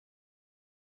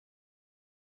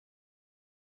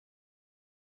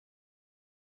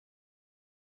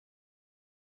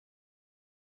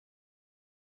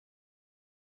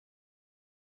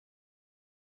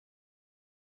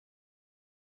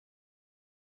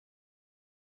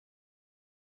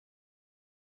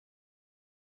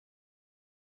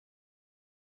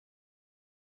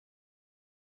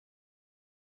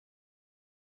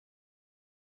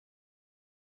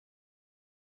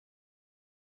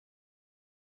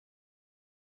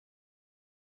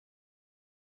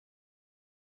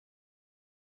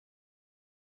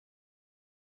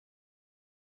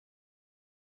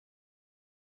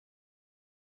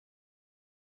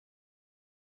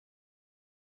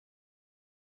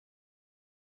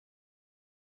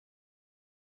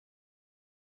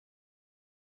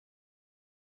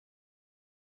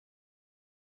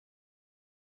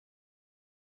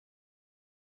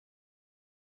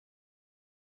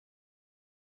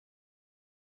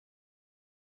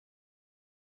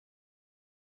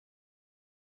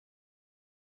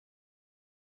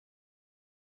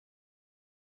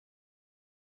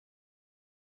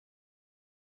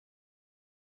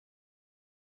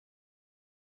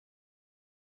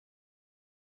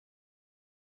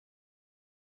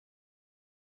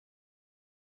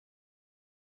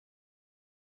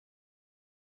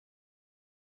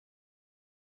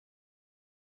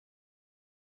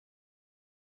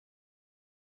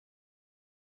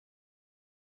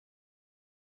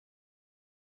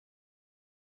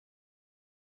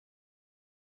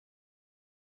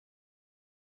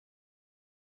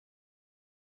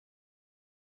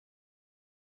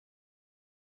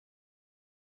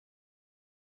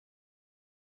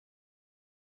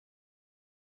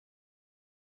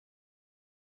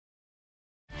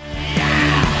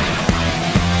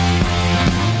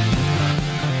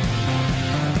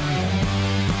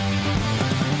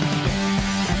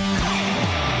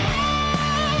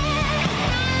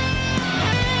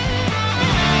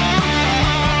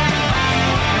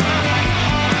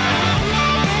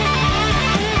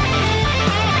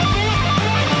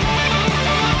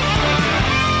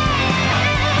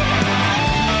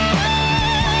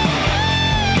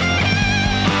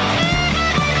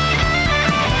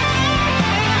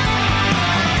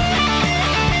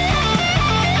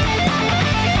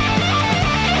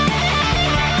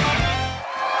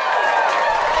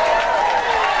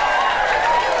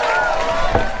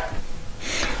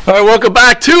All right, welcome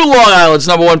back to Long Island's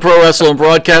number one pro wrestling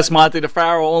broadcast. Monty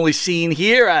DeFaro, only seen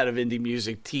here out of Indie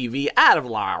Music TV, out of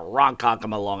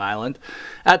Ronkonkoma, Long Island.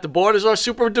 At the board is our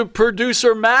super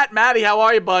producer, Matt. Matty, how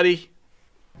are you, buddy?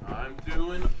 I'm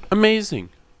doing amazing.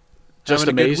 Just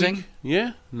amazing?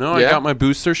 Yeah. No, I got my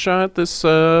booster shot this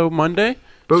Monday.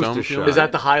 Booster shot. Is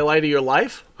that the highlight of your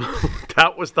life?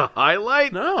 That was the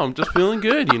highlight? No, I'm just feeling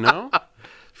good, you know?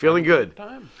 Feeling good.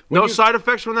 Time. No side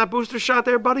effects from that booster shot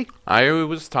there, buddy? I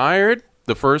was tired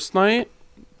the first night.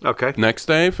 Okay. Next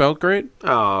day, felt great.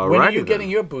 All When right. are you getting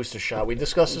your booster shot? We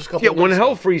discussed this a couple Yeah, of when weeks hell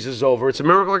ago. freezes over. It's a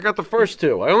miracle I got the first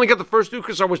two. I only got the first two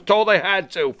because I was told I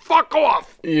had to. Fuck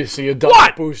off! So you're done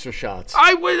What? with booster shots.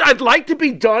 I'd like to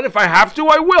be done. If I have to,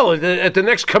 I will. At the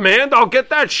next command, I'll get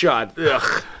that shot.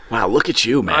 Ugh. Wow, look at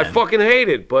you, man. I fucking hate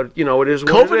it, but, you know, it is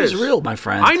what COVID it is real, my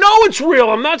friend. I know it's real.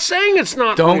 I'm not saying it's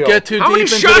not real. Don't get too How deep many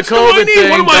into the shots do I COVID need? thing.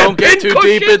 What am I, a Don't get too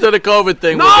pincushion? deep into the COVID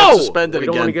thing. No! We'll get suspended We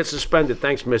don't again. want to get suspended.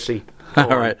 Thanks, Missy. All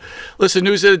right. Listen,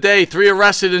 news of the day. 3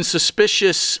 arrested in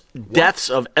suspicious deaths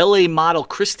of L.A. model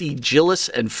Christy Gillis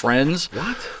and friends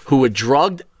who were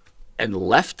drugged and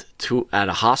left at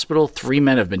a hospital. 3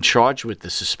 men have been charged with the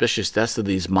suspicious deaths of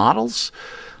these models.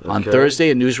 On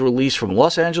Thursday, a news release from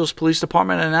Los Angeles Police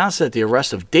Department announced that the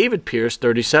arrest of David Pierce,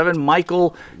 37,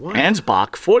 Michael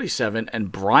Ansbach, 47,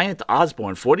 and Bryant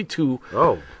Osborne, 42,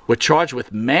 were charged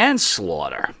with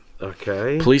manslaughter.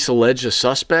 Okay. Police allege the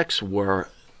suspects were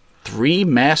 3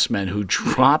 masked men who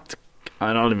dropped,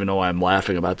 I don't even know why I'm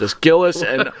laughing about this, Gillis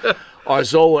and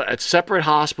Arzola at separate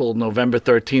hospitals November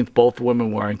 13th. Both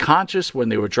women were unconscious when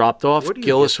they were dropped off.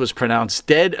 Gillis was pronounced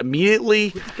dead immediately,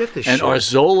 and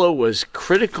Arzola was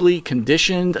critically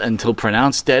conditioned until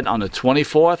pronounced dead on the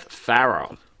 24th.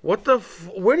 Faro. What the?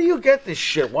 Where do you get this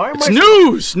shit? Why am It's I?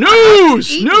 news!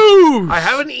 I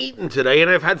haven't eaten today, and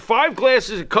I've had 5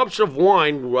 cups of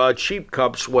wine, cheap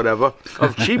cups, whatever,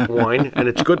 of cheap wine, and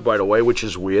it's good, by the way, which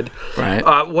is weird. Right.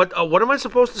 What am I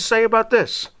supposed to say about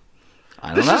this?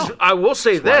 I don't know. I will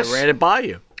say That's this. why I ran it by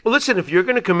you. Listen, if you're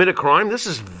going to commit a crime, this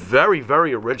is very,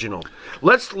 very original.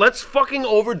 Let's fucking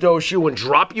overdose you and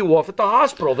drop you off at the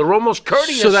hospital. They're almost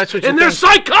courteous. So that's what you and they're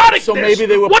think. psychotic. So maybe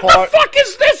they were What the fuck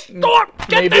is this?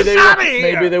 Get this out of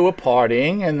here. Maybe they were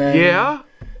partying, and then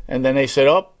and then they said,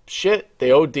 "Oh shit,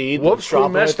 they OD'd." Whoops, we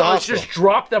messed up. Let's just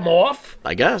drop them off.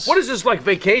 I guess. What is this, like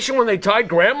vacation when they tied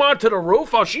grandma to the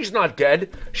roof? Oh, she's not dead.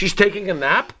 She's taking a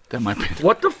nap. That might be.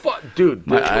 What the fuck, dude?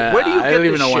 Where do you get I don't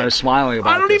even this know shit? why I'm smiling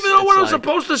about I don't this. even know what I'm It's like-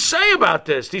 supposed to say about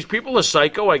this. These people are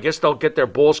psycho. I guess they'll get their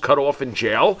balls cut off in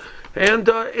jail, and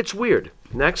it's weird.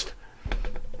 Next.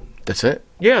 That's it.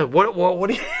 Yeah. What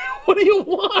do you what do you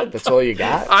want? That's all you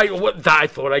got. I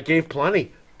thought I gave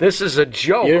plenty. This is a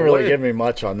joke. You didn't really give me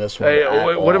much on this one. Hey, at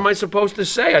what all. am I supposed to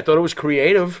say? I thought it was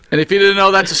creative. And if you didn't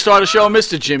know, that's the start of the show,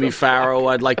 Mr. Jimmy Farrow.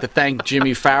 I'd like to thank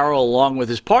Jimmy Farrow along with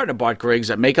his partner Bart Griggs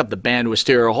that make up the band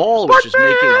Wisteria Hall, which is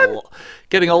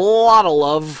getting a lot of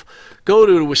love. Go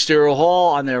to Wisteria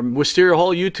Hall on their Wisteria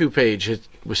Hall YouTube page. It's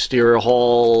Wisteria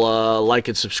Hall, like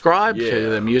and subscribe to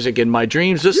the music in my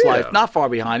dreams. This life, not far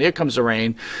behind. Here comes the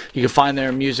rain. You can find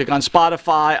their music on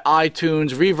Spotify,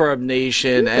 iTunes, Reverb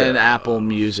Nation, and Apple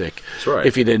Music. That's right.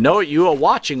 If you didn't know it, you are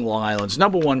watching Long Island's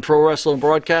number one pro wrestling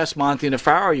broadcast, Monty and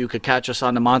Farrow. You could catch us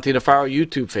on the Monty and Farrow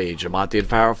YouTube page, the Monty and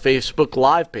Farrow Facebook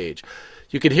Live page.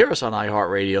 You can hear us on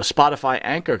iHeartRadio, Spotify,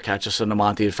 Anchor. Catch us on the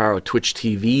Monty and Farrow Twitch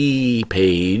TV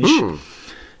page.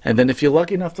 And then if you're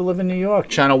lucky enough to live in New York,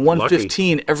 channel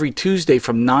 115 every Tuesday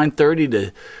from 9:30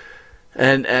 to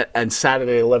and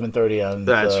Saturday 11:30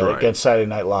 on against Saturday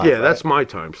Night Live. Yeah, that's my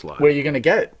time slot. Where are you going to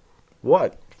get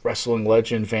What? wrestling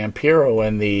legend Vampiro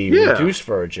and the Reduced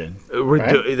Virgin.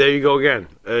 Right? There you go again.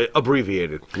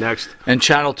 Abbreviated. Next. And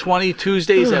channel 20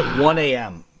 Tuesdays at 1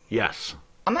 a.m. Yes.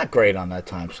 I'm not great on that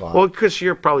time slot. Well, because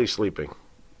you're probably sleeping.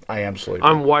 I am sleeping.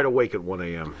 I'm wide awake at 1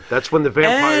 a.m. That's when the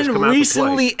vampires come out to play.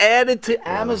 recently added to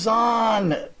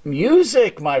Amazon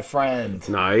Music, my friend.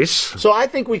 Nice. So I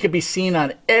think we could be seen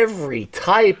on every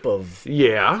type of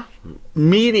Yeah.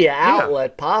 media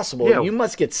outlet possible. Yeah. You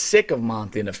must get sick of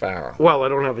Monty Nefaro. Well, I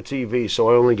don't have a TV, so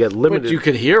I only get limited. But you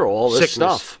could hear all this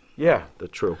sickness. stuff. Yeah,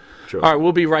 that's true. True. All right,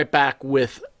 we'll be right back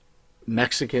with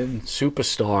Mexican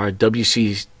superstar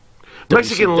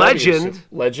Mexican legend.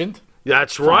 Legend.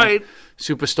 That's right.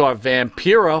 Superstar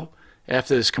Vampiro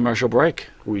after this commercial break.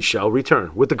 We shall return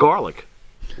with the garlic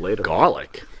later.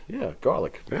 Garlic? Yeah,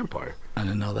 garlic. Vampire. I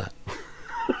didn't know that.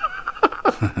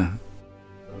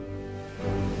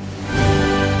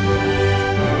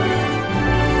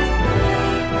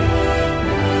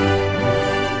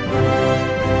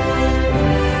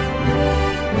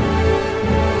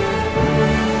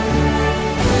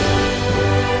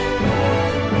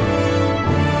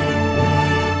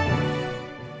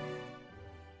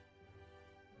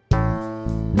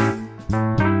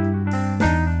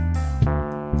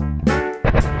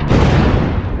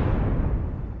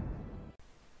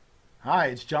 Hi,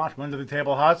 it's John from Under the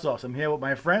Table Hot Sauce. I'm here with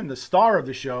my friend, the star of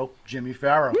the show, Jimmy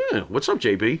Farrow. Yeah, what's up,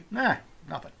 JB? Nah,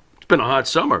 nothing. It's been a hot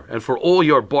summer, and for all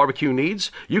your barbecue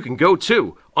needs, you can go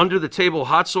to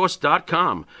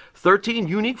UnderTheTableHotSauce.com. 13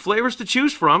 unique flavors to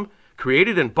choose from,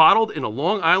 created and bottled in a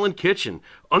Long Island kitchen.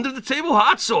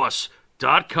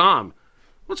 UnderTheTableHotSauce.com.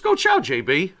 Let's go chow,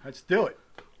 JB. Let's do it.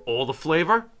 All the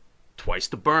flavor, twice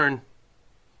the burn.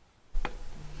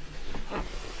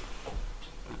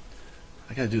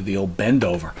 I gotta do the old bend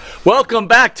over. Welcome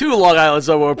back to Long Island's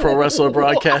 #1 pro wrestler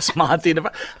broadcast, Monty.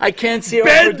 I can't see our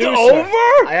Bend producer.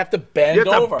 over? I have to bend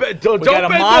over. Don't We got a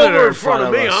bend monitor over in front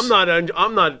of me. us.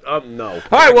 I'm not, no. All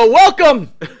right, well, welcome,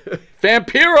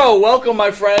 Vampiro. Welcome,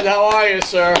 my friend. How are you,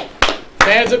 sir?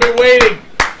 Fans have been waiting.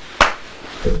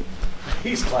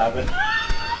 He's clapping.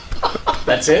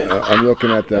 That's it? I'm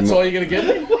looking at them. That's all you're gonna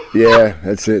give me? Yeah,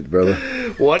 that's it, brother.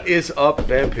 What is up,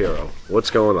 Vampiro?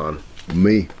 What's going on?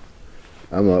 Me.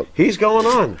 I'm up. He's going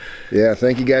on. Yeah,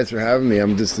 thank you guys for having me.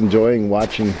 I'm just enjoying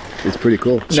watching. It's pretty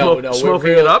cool. No,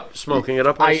 Smoking it up. Smoking it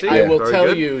up. I see. I will Very tell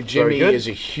good. you, Jimmy Very good. is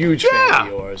a huge fan of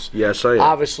yours. Yes, I am.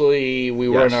 Obviously, we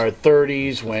were in Yes. our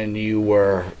 30s when you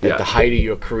were at Yes. the height of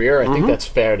your career. I think that's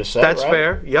fair to say. That's right?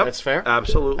 fair. Yep. That's fair.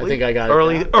 Absolutely. I think I got it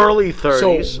early down. early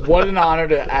 30s. So, what an honor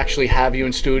to actually have you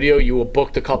in studio. You were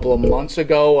booked a couple of months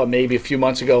ago, or maybe a few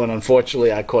months ago, and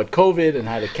unfortunately, I caught COVID and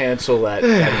had to cancel that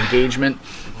engagement.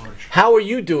 How are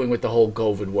you doing with the whole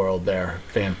COVID world there,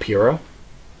 Vampiro?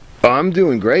 I'm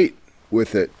doing great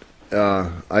with it.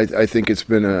 I think it's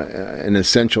been an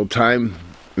essential time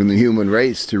in the human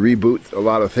race to reboot a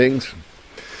lot of things.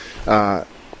 I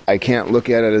can't look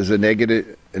at it as a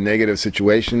negative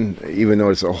situation, even though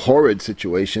it's a horrid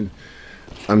situation.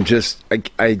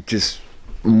 I just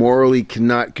morally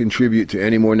cannot contribute to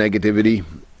any more negativity,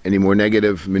 any more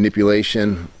negative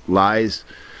manipulation, lies.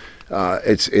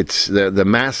 It's the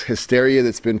mass hysteria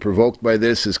that's been provoked by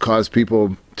this has caused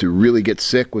people to really get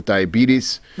sick with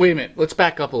diabetes. Wait a minute. Let's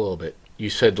back up a little bit. You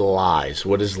said lies.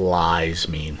 What does lies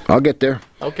mean? I'll get there.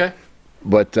 Okay.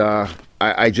 But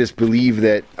I just believe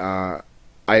that I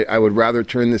would rather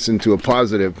turn this into a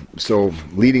positive. So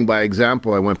leading by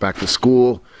example, I went back to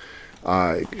school,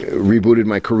 rebooted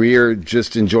my career,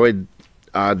 just enjoyed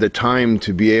the time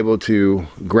to be able to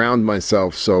ground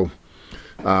myself. So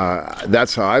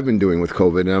that's how I've been doing with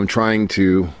COVID, and I'm trying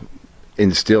to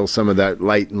instill some of that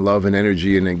light and love and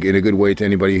energy in a good way to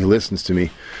anybody who listens to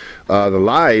me. The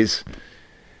lies,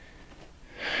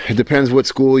 it depends what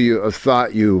school of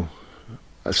thought you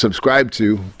subscribe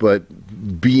to, but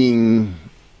being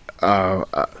in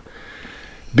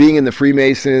the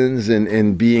Freemasons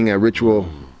and being a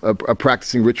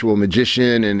practicing ritual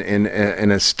magician and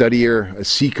a studier, a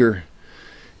seeker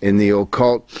in the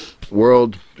occult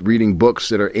world, reading books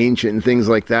that are ancient and things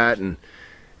like that, and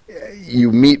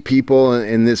you meet people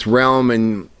in this realm,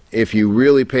 and if you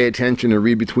really pay attention and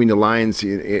read between the lines,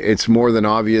 it's more than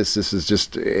obvious. This is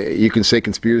just, you can say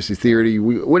conspiracy theory,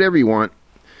 whatever you want.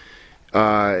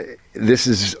 This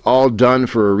is all done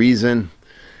for a reason,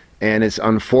 and it's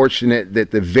unfortunate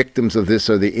that the victims of this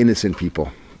are the innocent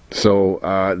people. So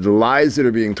the lies that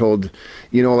are being told,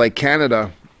 like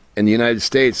Canada and the United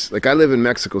States, like I live in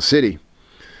Mexico City,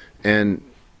 and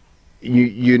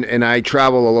and I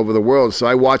travel all over the world, so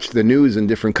I watch the news in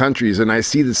different countries, and I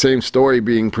see the same story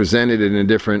being presented in a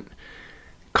different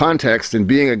context. And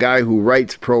being a guy who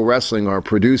writes pro wrestling or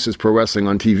produces pro wrestling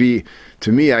on TV,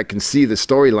 to me, I can see the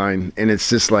storyline, and it's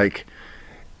just like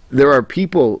there are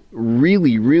people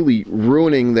really, really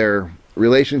ruining their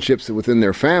relationships within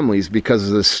their families because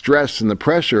of the stress and the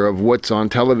pressure of what's on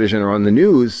television or on the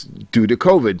news due to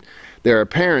COVID. There are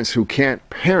parents who can't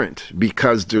parent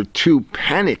because they're too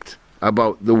panicked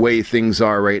about the way things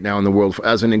are right now in the world,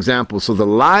 as an example. So the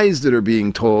lies that are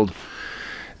being told,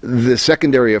 the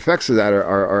secondary effects of that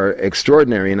are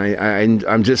extraordinary, and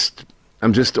I'm just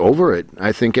over it.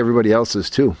 I think everybody else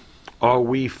is too. Are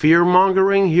we fear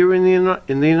mongering here in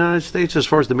the United States as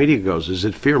far as the media goes? Is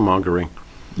it fear mongering?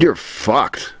 You're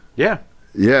fucked. Yeah.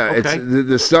 Yeah, Okay. it's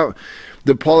the stuff.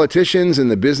 The politicians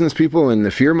and the business people and the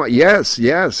fear. Yes,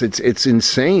 it's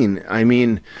insane. I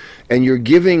mean, and you're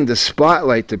giving the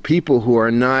spotlight to people who are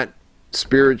not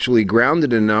spiritually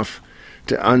grounded enough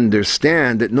to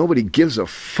understand that nobody gives a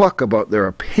fuck about their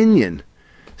opinion.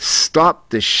 Stop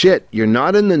the shit. You're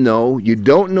not in the know. You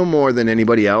don't know more than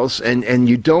anybody else, and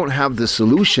you don't have the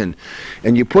solution.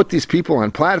 And you put these people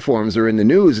on platforms or in the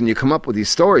news, and you come up with these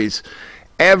stories.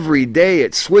 Every day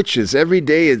it switches. Every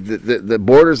day the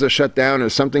borders are shut down or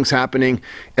something's happening,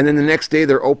 and then the next day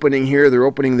they're opening here, they're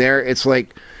opening there. It's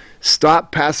like,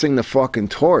 stop passing the fucking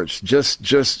torch.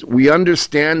 Just we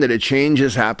understand that a change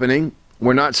is happening.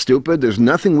 We're not stupid. There's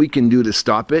nothing we can do to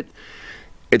stop it.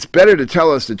 it's better to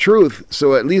tell us the truth,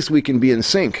 so at least we can be in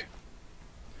sync.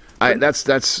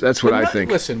 That's what I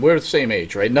think. Listen, we're the same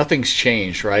age, right? Nothing's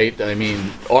changed, right? I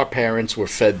mean, our parents were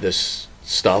fed this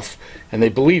stuff, and they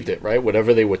believed it, right?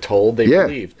 Whatever they were told, they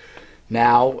believed.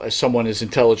 Now, as someone as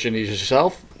intelligent as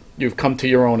yourself, you've come to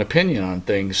your own opinion on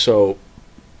things. So,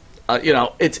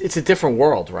 it's a different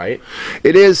world, right?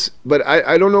 It is, but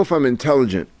I don't know if I'm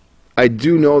intelligent. I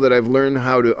do know that I've learned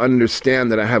how to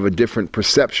understand that I have a different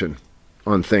perception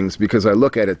on things because I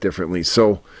look at it differently.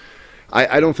 So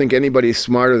I don't think anybody's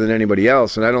smarter than anybody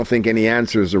else, and I don't think any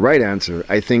answer is the right answer.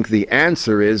 I think the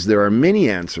answer is there are many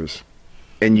answers,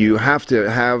 and you have to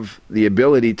have the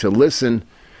ability to listen,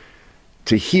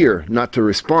 to hear, not to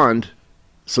respond,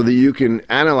 so that you can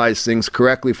analyze things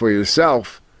correctly for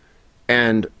yourself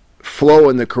and flow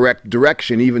in the correct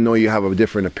direction, even though you have a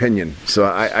different opinion. So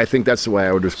I think that's the way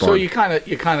I would respond. So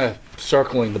you're kind of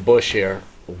circling the bush here.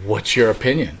 What's your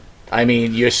opinion? I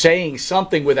mean, you're saying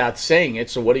something without saying it,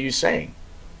 so what are you saying?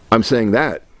 I'm saying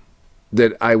that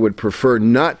I would prefer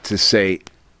not to say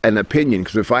an opinion,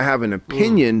 because if I have an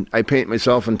opinion, I paint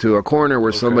myself into a corner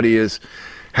where somebody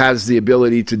has the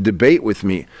ability to debate with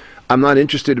me. I'm not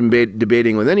interested in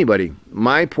debating with anybody.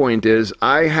 My point is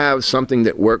I have something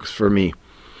that works for me.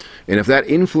 And if that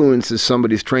influences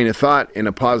somebody's train of thought in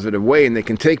a positive way, and they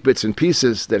can take bits and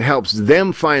pieces that helps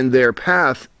them find their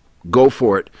path, go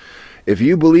for it. If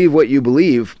you believe what you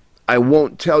believe, I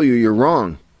won't tell you you're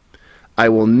wrong. I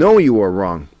will know you are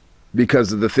wrong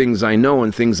because of the things I know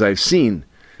and things I've seen.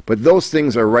 But those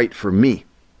things are right for me.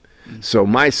 So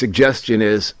my suggestion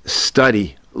is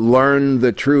study, learn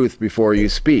the truth before you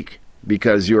speak.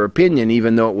 Because your opinion,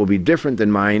 even though it will be different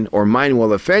than mine, or mine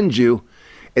will offend you,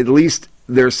 at least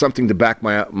there's something to back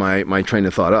my train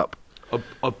of thought up.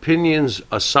 Opinions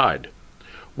aside,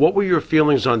 what were your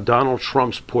feelings on Donald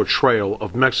Trump's portrayal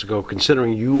of Mexico,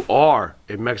 considering you are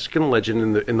a Mexican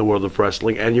legend in the world of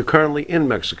wrestling and you're currently in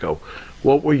Mexico?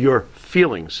 What were your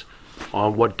feelings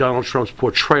on what Donald Trump's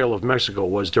portrayal of Mexico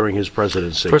was during his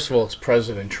presidency? First of all, it's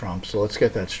President Trump, so let's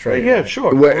get that straight. Yeah,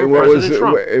 sure. What was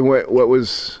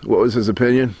his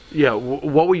opinion? Yeah,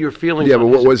 what were your feelings? Yeah, on but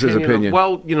what was his opinion?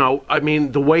 Well, I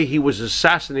mean, the way he was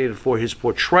assassinated for his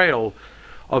portrayal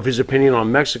of his opinion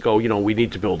on Mexico. We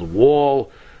need to build a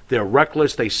wall. They're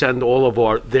reckless. They send all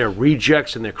of their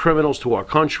rejects and their criminals to our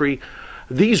country.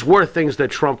 These were things that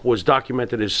Trump was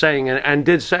documented as saying and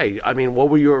did say. I mean, what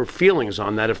were your feelings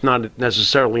on that, if not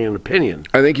necessarily an opinion?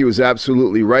 I think he was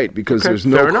absolutely right because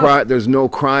there's no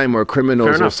crime or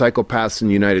criminals or psychopaths in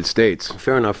the United States.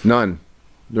 Fair enough. None.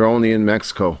 They're only in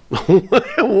Mexico.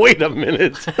 Wait a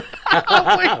minute.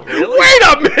 Wait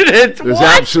a minute. There's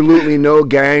absolutely no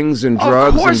gangs and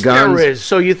drugs and guns. Of course there is.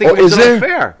 So you think it was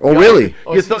unfair? Oh, really?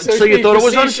 So you thought it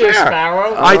was unfair?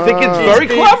 I think it's very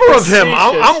clever of him.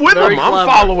 I'm with him. I'm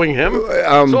following him.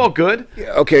 It's all good.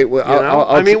 Okay. Well,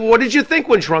 I mean, what did you think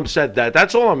when Trump said that?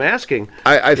 That's all I'm asking.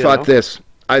 I thought this.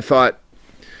 I thought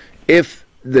if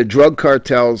the drug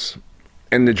cartels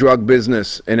and the drug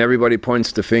business and everybody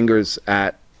points the fingers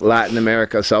at Latin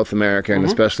America, South America, and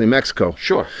especially Mexico.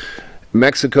 Sure.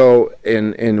 Mexico,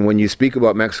 and when you speak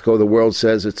about Mexico, the world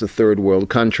says it's a third world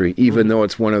country, even though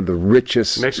it's one of the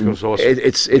richest. Mexico's awesome.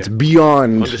 It's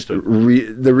beyond. Understood.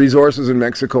 The resources in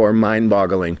Mexico are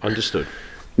mind-boggling. Understood.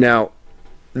 Now,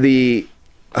 the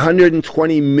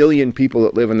 120 million people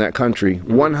that live in that country,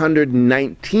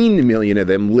 119 million of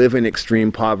them live in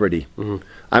extreme poverty.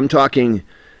 I'm talking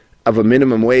of a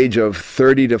minimum wage of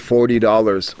 $30 to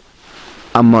 $40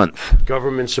 a month.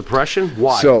 Government suppression?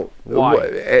 Why? So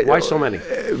why so many?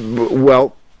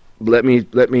 Well, let me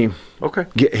okay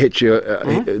hit you.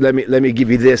 Let me give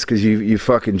you this because you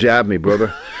fucking jabbed me,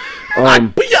 brother.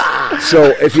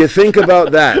 So if you think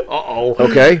about that,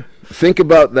 okay, think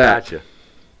about that. Gotcha.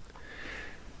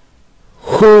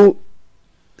 Who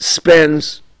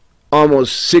spends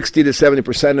almost 60 to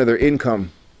 70% of their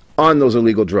income on those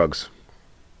illegal drugs?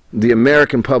 The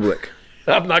American public.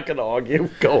 I'm not going to argue.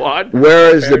 Go on.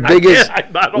 Where is the biggest,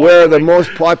 where are the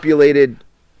most populated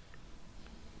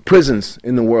prisons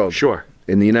in the world? Sure.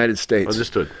 In the United States.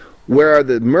 Understood. Where are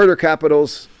the murder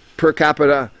capitals per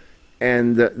capita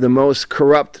and the most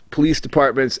corrupt police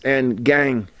departments and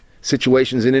gang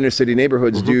situations in inner city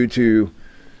neighborhoods due to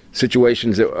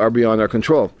situations that are beyond our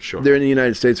control? Sure. They're in the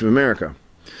United States of America.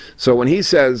 So when he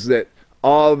says that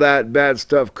all that bad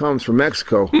stuff comes from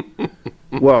Mexico,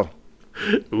 well,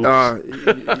 he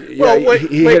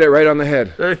hit it right on the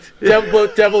head.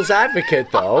 Devil's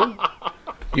advocate, though.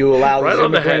 You allow right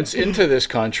immigrants into this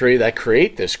country that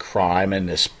create this crime and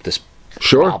this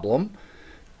problem.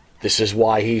 This is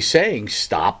why he's saying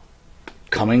stop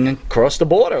coming across the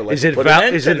border. Let's Is it put an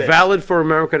end is to it this. valid for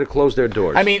America to close their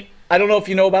doors? I mean, I don't know if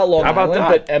you know about Long How about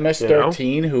Island, that? but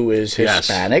MS-13, who is Yes.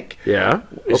 Hispanic, yeah,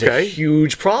 is a okay.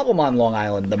 huge problem on Long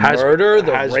Island. The Has- murder,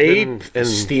 the has rape, been the in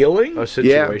stealing. A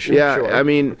situation. yeah, Sure. I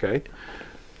mean- okay.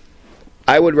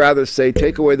 I would rather say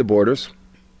take away the borders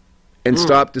and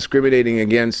stop discriminating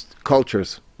against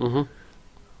cultures.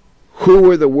 Who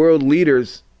were the world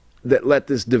leaders that let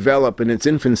this develop in its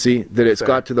infancy, that it's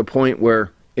got to the point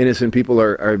where innocent people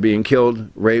are being killed,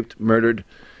 raped, murdered,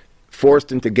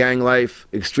 forced into gang life,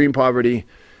 extreme poverty?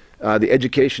 The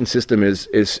education system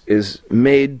is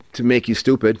made to make you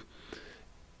stupid.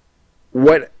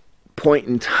 What point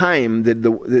in time did the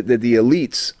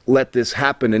elites let this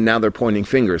happen, and now they're pointing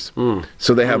fingers?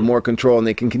 So they have more control, and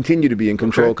they can continue to be in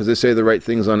control because they say the right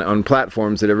things on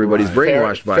platforms that everybody's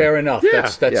brainwashed by. Fair enough. Yeah.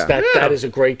 That is a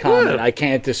great comment. I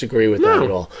can't disagree with that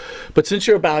at all. But since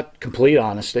you're about complete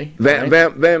honesty, right?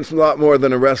 Vamp's a lot more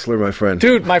than a wrestler, my friend.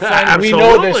 Dude, my friend, we know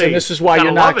this, Absolutely. and this is why Gotta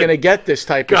you're not love it. going to get this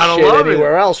type of Gotta shit love it.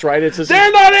 anywhere else, right? It's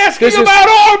They're not asking this is- about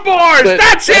our bars. But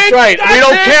That's it. right. That's We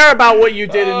don't it. care about what you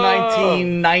did in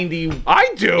 1990.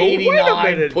 I do. Wait a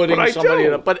 89 minute. putting But I somebody do.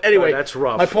 in a, but anyway, Oh, that's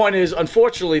rough. My point is,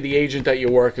 unfortunately, the agent that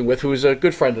you're working with, who's a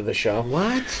good friend of the show,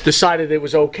 decided it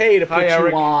was okay to put Hi,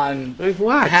 Eric. you on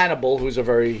What? Hannibal, who's a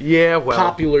very Yeah, well.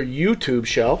 popular YouTube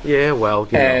show. Yeah, well,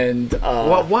 you know. And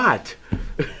What?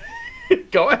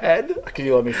 Go ahead. can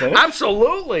you let me finish?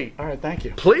 Absolutely. All right, thank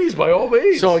you. Please, by all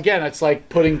means. So again, it's like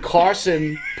putting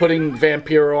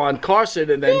Vampiro on Carson,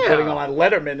 and then Yeah. putting him on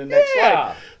Letterman the next Yeah.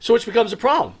 night. So which becomes a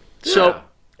problem. So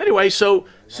anyway, so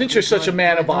since you're such a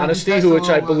man of honesty, which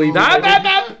I believe, Nah, you nah, are-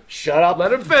 nah. shut up.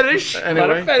 Let him finish. Anyway,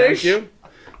 Let him finish. thank you.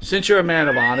 Since you're a man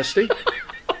of honesty,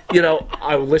 you know,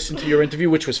 I listened to your interview,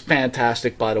 which was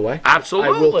fantastic, by the way.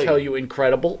 Absolutely. I will tell you,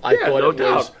 incredible. I Yeah, thought no it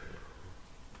was. doubt.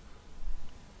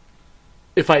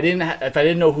 If I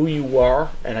didn't know who you were,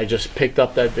 and I just picked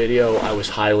up that video, I was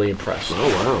highly impressed. Oh,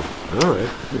 wow. All right.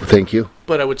 Thank you.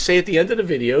 But I would say at the end of the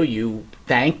video, you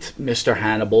thanked Mr.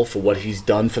 Hannibal for what he's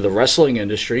done for the wrestling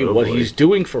industry, what boy. he's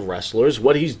doing for wrestlers,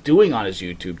 what he's doing on his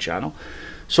YouTube channel.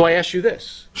 So I ask you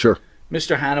this. Sure.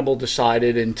 Mr. Hannibal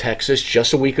decided in Texas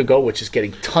just a week ago, which is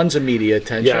getting tons of media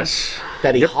attention, Yes.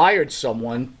 that he hired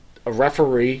someone, a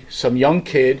referee, some young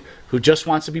kid who just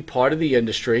wants to be part of the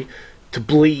industry, to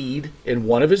bleed in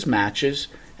one of his matches,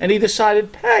 and he decided,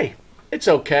 hey, it's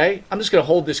okay. I'm just going to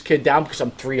hold this kid down because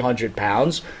I'm 300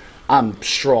 pounds. I'm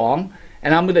strong,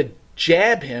 and I'm going to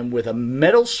jab him with a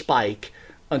metal spike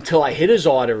until I hit his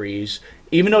arteries,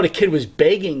 even though the kid was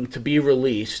begging to be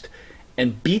released,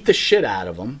 and beat the shit out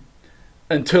of him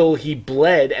until he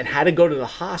bled and had to go to the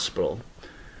hospital.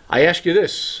 I ask you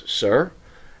this, sir.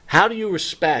 How do you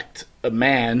respect a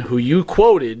man who you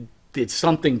quoted did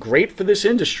something great for this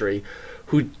industry,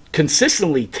 who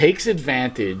consistently takes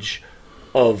advantage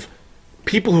of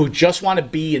people who just want to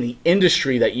be in the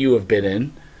industry that you have been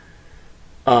in?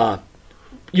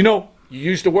 You know, you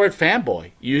used the word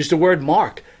fanboy. You used the word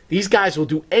mark. These guys will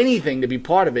do anything to be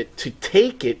part of it, to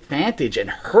take advantage and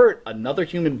hurt another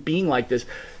human being like this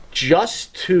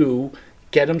just to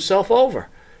get himself over.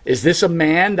 Is this a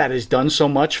man that has done so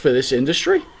much for this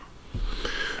industry?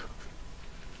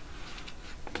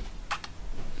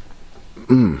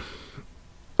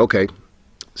 Okay.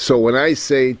 So when I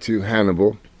say to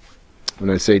Hannibal, when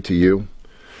I say to you,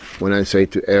 when I say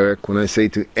to Eric, when I say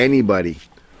to anybody,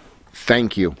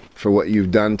 thank you for what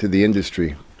you've done to the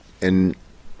industry, and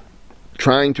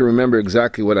trying to remember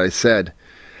exactly what I said,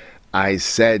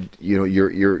 you know,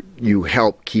 you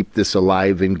help keep this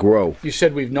alive and grow. You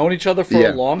said we've known each other for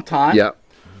Yeah. a long time. Yeah.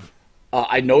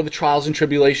 I know the trials and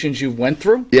tribulations you've went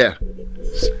through. Yeah.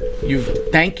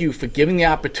 Thank you for giving the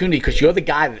opportunity, because you're the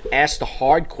guy that asked the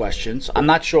hard questions. I'm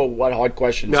not sure what hard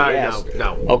questions you asked.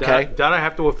 No. Okay. That I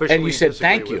have to officially And you said disagree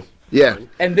thank you. with. Yeah.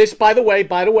 And this, by the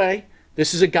way,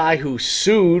 this is a guy who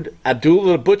sued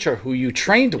Abdullah the Butcher, who you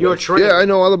trained with, You're trained. Yeah, I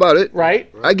know all about it. right?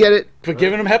 I get it. For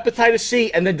giving him hepatitis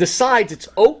C, and then decides it's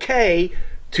okay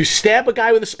to stab a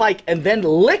guy with a spike and then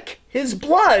lick his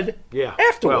blood Yeah.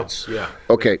 afterwards. Well, yeah.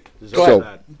 Okay. Go So,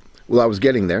 ahead. well, I was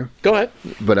getting there, Go ahead.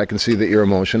 but I can see that you're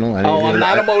emotional. I'm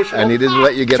not emotional. I needed to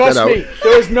let you get Trust that out. me,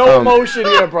 there was no emotion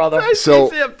here, brother. So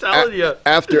I'm telling you.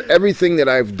 after everything that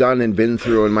I've done and been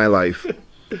through in my life,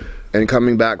 and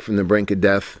coming back from the brink of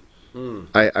death,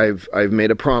 I've made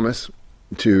a promise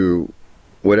to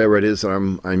whatever it is that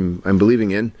I'm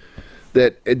believing in,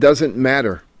 that it doesn't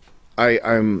matter.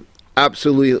 I'm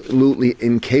absolutely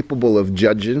incapable of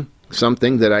judging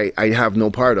something that I have no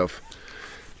part of,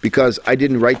 because I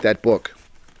didn't write that book.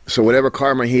 So whatever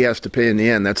karma he has to pay in the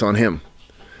end, that's on him.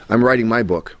 I'm writing my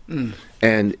book.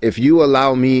 And if you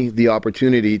allow me the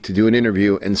opportunity to do an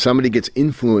interview and somebody gets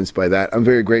influenced by that, I'm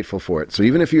very grateful for it. So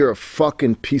even if you're a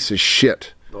fucking piece of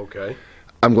shit, Okay.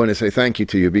 I'm going to say thank you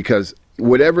to you, because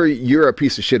whatever you're a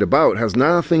piece of shit about has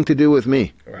nothing to do with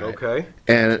me. Right. Okay.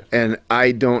 And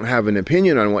I don't have an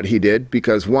opinion on what he did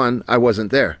because, one, I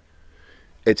wasn't there.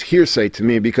 It's hearsay to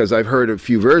me because I've heard a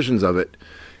few versions of it.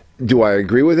 Do I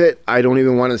agree with it? I don't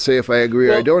even want to say if I agree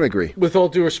or I don't agree. With all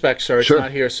due respect, sir, it's Sure.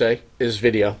 not hearsay. It's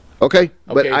video. Okay,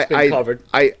 but it's been covered.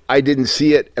 I didn't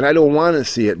see it, and I don't want to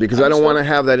see it because I don't want to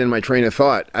have that in my train of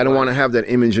thought. I don't want to have that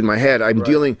image in my head.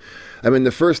 I'm in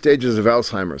the first stages of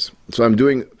Alzheimer's, so I'm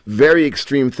doing very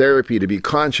extreme therapy to be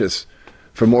conscious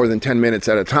for more than 10 minutes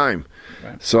at a time.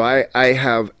 Right. So I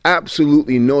have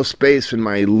absolutely no space in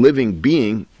my living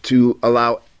being to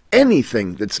allow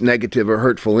anything that's negative or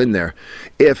hurtful in there.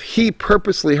 If he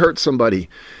purposely hurt somebody,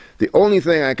 the only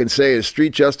thing I can say is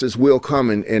street justice will come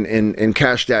and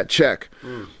cash that check.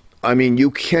 I mean, you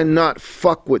cannot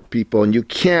fuck with people, and you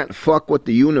can't fuck with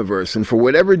the universe. And for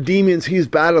whatever demons he's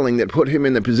battling that put him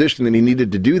in the position that he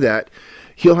needed to do that,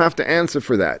 he'll have to answer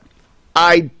for that.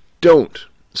 I don't.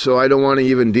 So I don't want to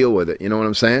even deal with it. You know what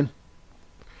I'm saying?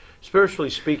 Spiritually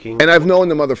speaking, And I've known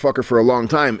the motherfucker for a long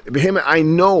time. I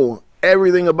know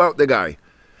everything about the guy.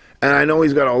 And I know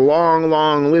he's got a long,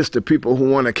 long list of people who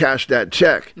want to cash that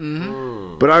check.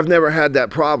 But I've never had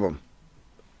that problem.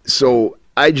 So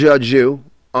I judge you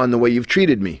on the way you've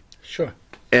treated me. Sure.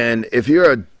 And if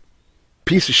you're a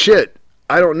piece of shit,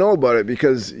 I don't know about it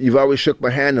because you've always shook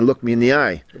my hand and looked me in the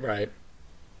eye. Right.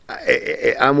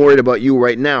 I'm worried about you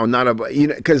right now, not about,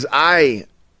 because I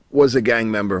was a gang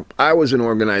member. I was an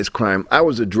organized crime. I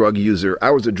was a drug user.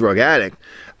 I was a drug addict.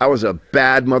 I was a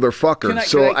bad motherfucker.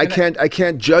 I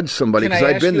can't judge somebody because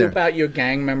I've been there. Can I ask you about your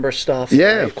gang member stuff?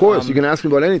 Yeah, right? of course. You can ask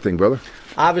me about anything, brother.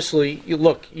 Obviously,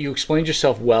 you explained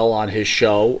yourself well on his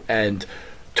show, and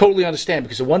totally understand,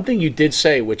 because the one thing you did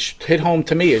say, which hit home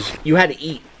to me, is you had to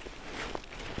eat.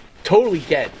 Totally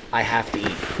get I have to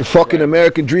eat. The fucking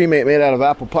American dream ain't made out of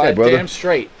apple pie, brother. Damn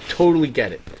straight. Totally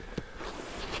get it.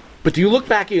 But do you look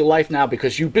back at your life now,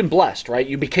 because you've been blessed, right?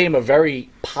 You became a very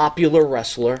popular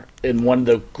wrestler in one of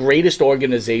the greatest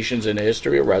organizations in the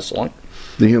history of wrestling.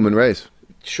 The human race.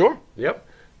 Sure. Yep.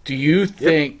 Do you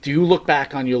think, do you look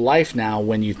back on your life now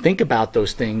when you think about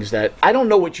those things that, I don't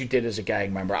know what you did as a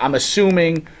gang member. I'm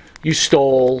assuming you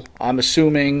stole. I'm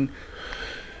assuming.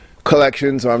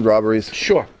 Collections, armed robberies.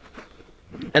 Sure.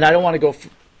 And I don't want to go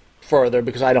further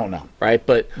because I don't know, right?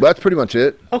 But That's pretty much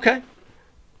it. okay.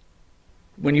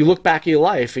 When you look back at your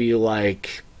life, are you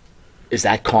like, is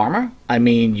that karma? I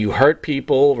mean, you hurt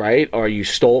people, right? Or you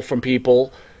stole from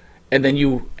people, and then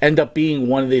you end up being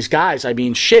one of these guys. I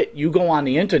mean, shit, you go on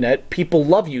the internet, people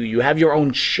love you. You have your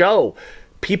own show.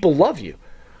 People love you.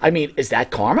 I mean, is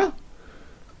that karma?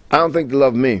 I don't think they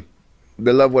love me.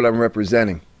 They love what I'm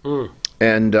representing.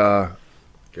 And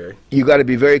Okay. you got to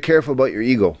be very careful about your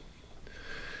ego.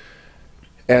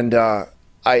 And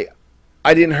I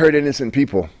didn't hurt innocent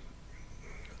people.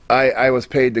 I was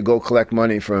paid to go collect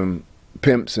money from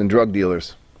pimps and drug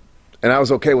dealers. And I was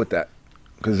okay with that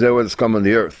because they were the scum of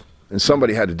the earth. And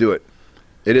somebody had to do it.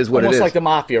 It is what Almost it is. like the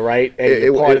mafia, right?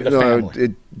 And part of the family.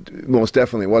 It most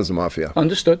definitely was the mafia.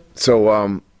 Understood.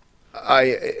 So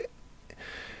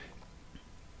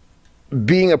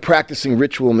being a practicing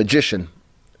ritual magician,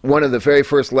 one of the very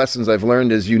first lessons I've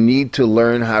learned is you need to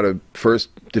learn how to first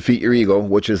defeat your ego,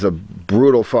 which is a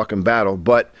brutal fucking battle.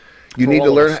 But you need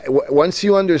to learn, once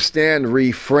you understand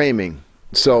reframing.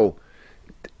 So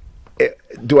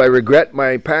do I regret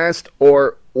my past,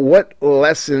 or what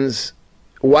lessons,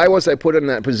 why was I put in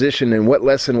that position, and what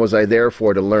lesson was I there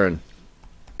for to learn?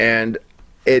 And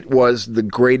it was the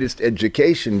greatest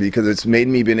education because it's made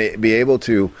me be able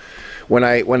to, when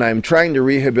I'm trying to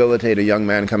rehabilitate a young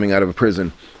man coming out of a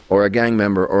prison, or a gang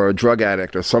member, or a drug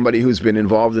addict, or somebody who's been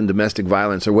involved in domestic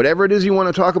violence, or whatever it is you want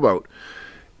to talk about,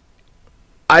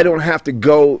 I don't have to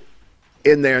go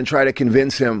in there and try to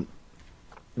convince him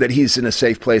that he's in a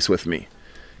safe place with me,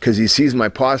 because he sees my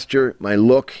posture, my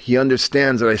look, he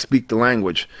understands that I speak the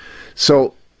language.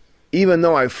 So even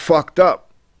though I fucked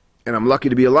up, and I'm lucky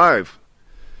to be alive,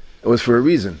 it was for a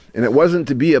reason. And it wasn't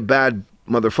to be a bad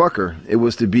motherfucker, it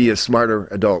was to be a smarter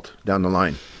adult down the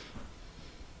line.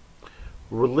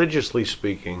 Religiously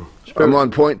speaking, I'm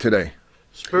on point today.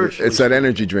 spiritually, It's that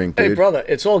energy drink, dude. Hey, brother,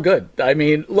 it's all good. I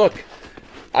mean, look,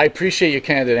 I appreciate your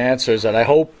candid answers, and I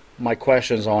hope my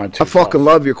questions aren't too I fucking tough.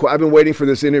 love your I've been waiting for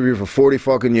this interview for 40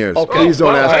 fucking years. Okay. Please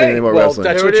don't ask me any more wrestling.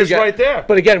 That's There what it you is get. right there.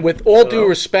 But again, with all due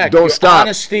respect, Don't your stop.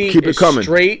 honesty Keep it is coming.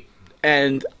 straight,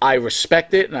 and I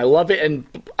respect it, and I love it, and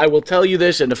I will tell you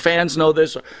this, and the fans know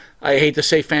this. I hate to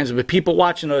say fans, but people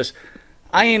watching this,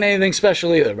 I ain't anything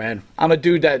special either, man. I'm a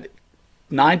dude that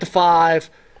 9 to 5,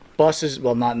 buses,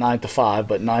 well, not 9 to 5,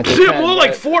 but 9 to 10. More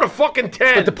like 4 to fucking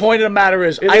 10. But the point of the matter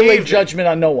is, In the I leave evening. judgment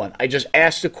on no one. I just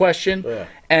ask the question,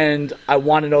 and I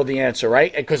want to know the answer,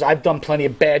 right? Because I've done plenty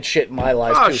of bad shit in my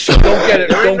life, too. So don't get it.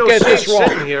 There ain't Don't no get this saint wrong.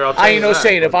 sitting here, I'll tell I you ain't no that.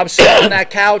 saying. If I'm sitting on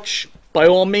that couch, by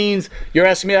all means, you're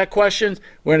asking me that question,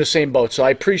 we're in the same boat. So I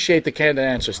appreciate the candid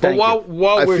answers. But Thank you.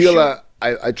 while I we're feel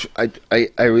shooting-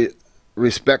 I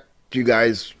respect you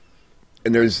guys,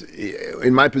 and there's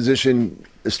in my position,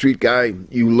 a street guy,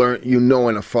 you know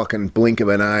in a fucking blink of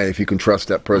an eye if you can trust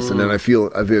that person, and I feel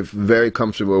very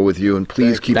comfortable with you. And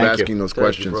please keep Thank you. asking those Thank you,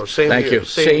 questions. bro. Same Thank here. you.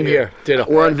 Same here. Ditto.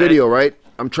 We're on video, right?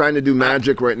 I'm trying to do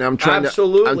magic right now. I'm trying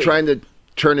Absolutely. to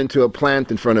turn into a plant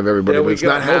in front of everybody, There but we it's go.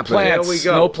 not No happening. plants. There we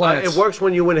go. No plants. It works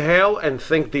when you inhale and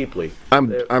think deeply. I've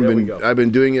we go.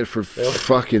 been doing it for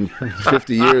fucking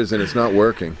 50 years, and it's not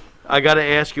working. I got to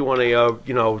ask you on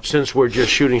a, since we're just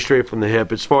shooting straight from the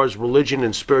hip, as far as religion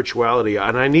and spirituality,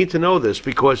 and I need to know this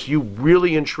because you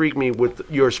really intrigue me with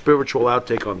your spiritual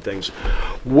outtake on things.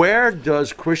 Where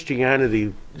does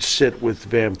Christianity sit with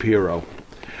Vampiro?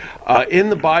 In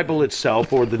the Bible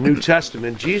itself, or the New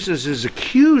Testament, Jesus is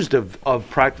accused of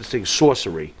practicing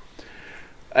sorcery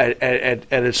at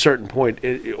a certain point.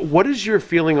 What is your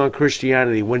feeling on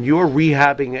Christianity when you're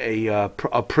rehabbing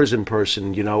a prison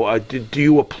person? Do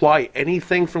you apply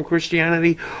anything from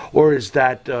Christianity, or is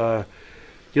that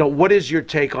what is your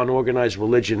take on organized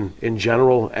religion in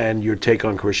general, and your take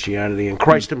on Christianity and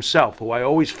Christ himself, who I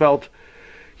always felt,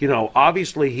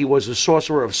 obviously he was a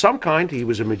sorcerer of some kind. He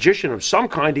was a magician of some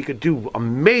kind. He could do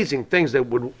amazing things that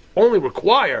would only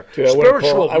require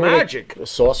spiritual magic. A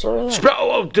sorcerer?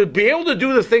 To be able to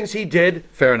do the things he did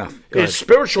Fair enough. Go is ahead.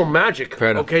 spiritual magic.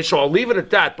 Fair enough. Okay, so I'll leave it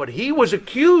at that. But he was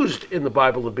accused in the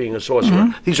Bible of being a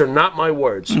sorcerer. These are not my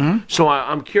words. So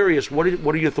I'm curious, what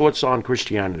are your thoughts on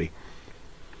Christianity?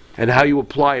 And how you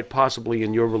apply it possibly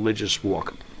in your religious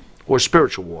walk or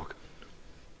spiritual walk?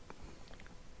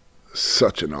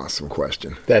 Such an awesome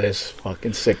question. That is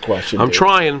fucking sick question. I'm dude.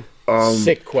 trying.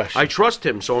 Sick question. I trust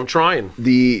him, so I'm trying. What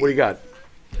do you got?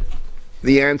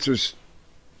 The answer's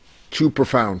too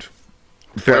profound.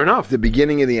 Fair enough. The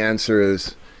beginning of the answer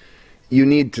is you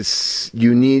need to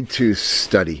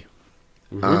study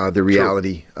the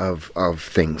reality of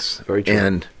things. Very true.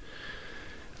 And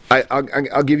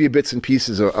I'll give you bits and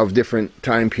pieces of different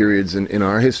time periods in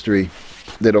our history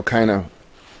that'll kind of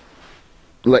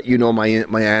let you know my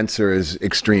answer is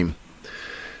extreme.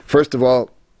 First of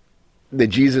all, the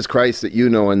Jesus Christ that you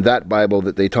know and that Bible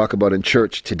that they talk about in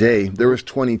church today, there was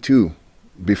 22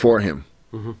 before him.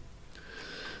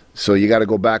 So you got to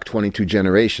go back 22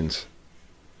 generations.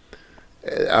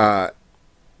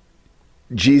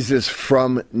 Jesus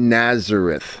from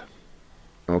Nazareth,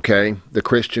 okay? The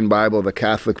Christian Bible, the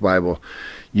Catholic Bible.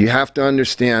 You have to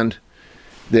understand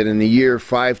that in the year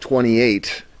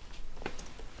 528,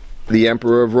 the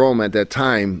Emperor of Rome at that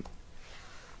time,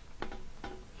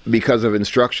 because of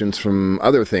instructions from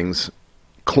other things,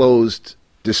 closed,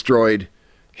 destroyed,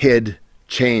 hid,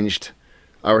 changed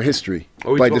our history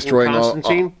by destroying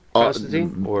Constantine? all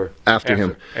Constantine? Or after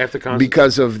him. After Constantine?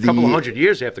 Because of the a couple of hundred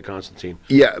years after Constantine.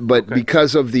 Yeah, but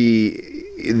because of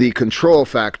the control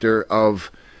factor of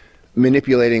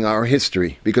manipulating our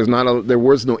history, because there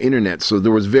was no internet, so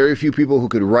there was very few people who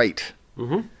could write.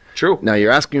 True. Now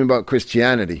you're asking about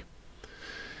Christianity.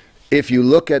 If you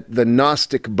look at the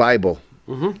Gnostic Bible,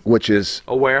 which is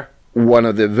Aware. one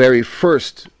of the very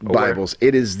first Bibles,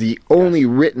 it is the only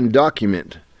written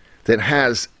document that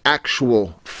has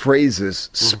actual phrases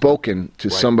spoken to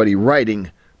somebody writing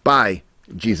by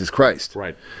Jesus Christ.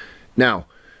 Right. Now,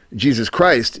 Jesus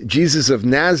Christ, Jesus of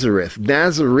Nazareth, you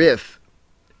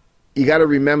got to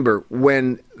remember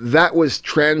when that was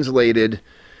translated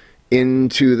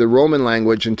into the Roman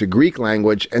language, into Greek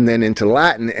language, and then into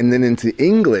Latin, and then into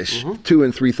English, 2,000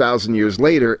 and 3,000 years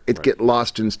later, it get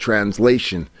lost in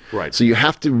translation. Right. So you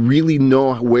have to really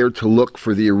know where to look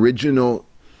for the original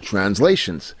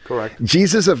translations. Correct.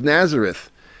 Jesus of Nazareth,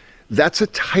 that's a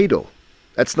title.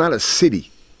 That's not a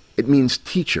city. It means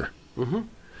teacher.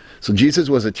 So Jesus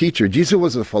was a teacher. Jesus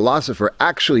was a philosopher.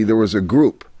 Actually, there was a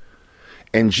group,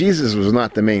 and Jesus was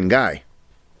not the main guy.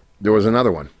 There was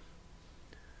another one.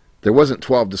 There wasn't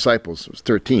 12 disciples, it was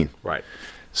 13. Right.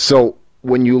 So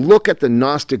when you look at the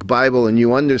Gnostic Bible and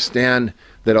you understand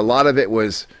that a lot of it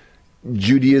was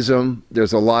Judaism,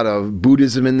 there's a lot of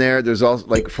Buddhism in there, there's also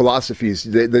like philosophies,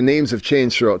 the names have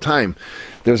changed throughout time.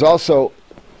 There's also,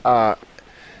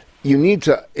 you need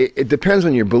to, it depends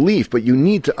on your belief, but you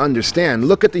need to understand,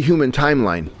 look at the human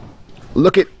timeline.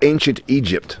 Look at ancient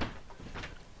Egypt.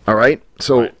 All right?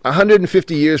 So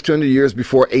 150 years, 200 years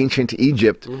before ancient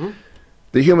Egypt,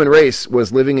 the human race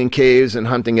was living in caves and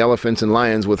hunting elephants and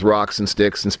lions with rocks and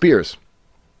sticks and spears.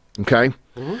 Okay?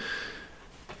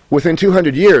 Within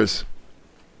 200 years,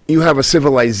 you have a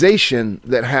civilization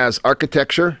that has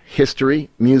architecture, history,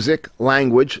 music,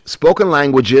 language, spoken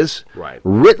languages,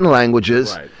 written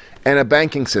languages, and a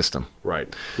banking system.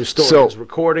 Right. Historians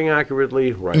recording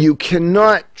accurately. Right. You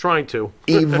cannot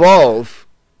evolve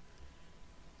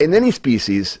in any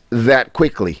species that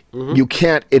quickly. You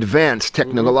can't advance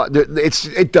technologically.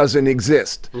 It doesn't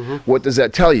exist. What does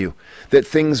that tell you? That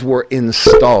things were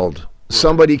installed.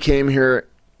 Somebody came here,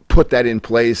 put that in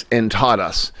place, and taught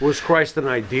us. Was Christ an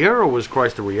idea or was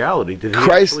Christ a reality? Did he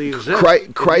actually exist?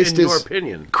 Christ in your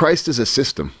opinion? Christ is a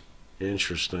system.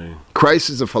 Interesting. Christ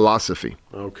is a philosophy.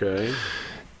 Okay.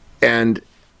 And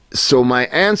so my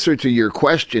answer to your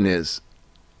question is,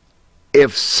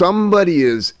 if somebody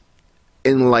is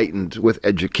enlightened with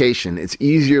education, it's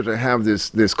easier to have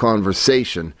this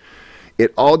conversation.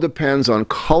 It all depends on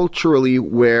culturally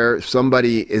where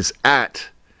somebody is at,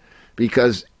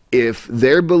 because if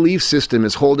their belief system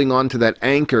is holding on to that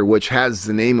anchor which has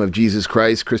the name of Jesus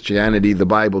Christ, Christianity, the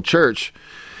Bible, church,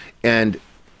 and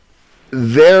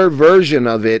their version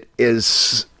of it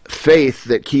is faith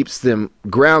that keeps them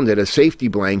grounded, a safety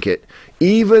blanket,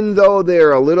 even though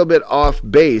they're a little bit off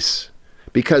base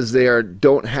because they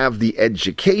don't have the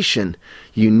education,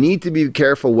 you need to be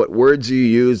careful what words you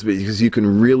use because you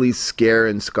can really scare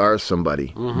and scar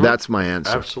somebody. That's my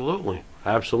answer. Absolutely.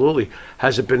 Absolutely.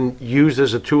 Has it been used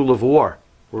as a tool of war,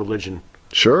 religion?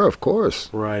 Sure, of course.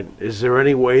 Right. Is there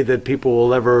any way that people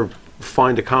will ever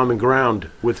find a common ground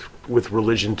with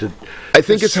religion to I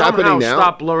think it's happening now.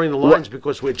 Stop blurring the lines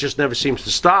because it just never seems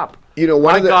to stop. You know,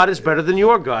 my God is better than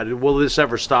your God. Will this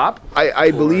ever stop?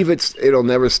 I believe it'll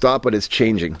never stop, but it's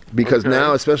changing. Because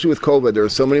now, especially with COVID, there are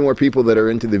so many more people that are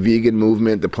into the vegan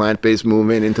movement, the plant-based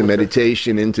movement, into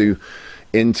meditation,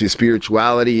 into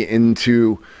spirituality,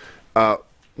 into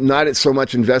not so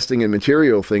much investing in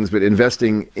material things, but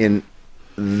investing in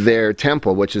their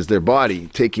temple, which is their body,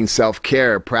 taking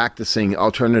self-care, practicing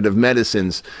alternative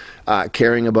medicines,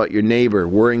 caring about your neighbor,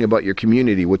 worrying about your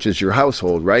community, which is your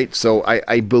household, right? So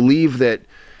I believe that,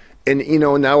 and you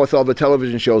know, now with all the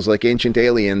television shows like Ancient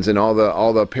Aliens and all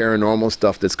the paranormal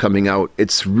stuff that's coming out,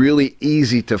 it's really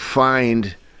easy to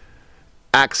find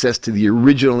access to the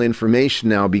original information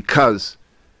now because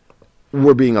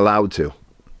we're being allowed to.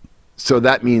 So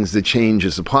that means the change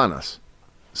is upon us.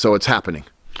 So it's happening.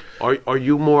 Are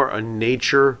you more a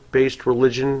nature-based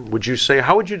religion, would you say?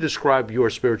 How would you describe your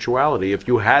spirituality if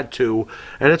you had to?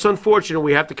 And it's unfortunate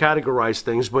we have to categorize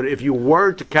things, but if you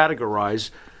were to categorize,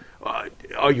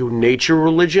 are you nature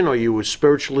religion? Are you a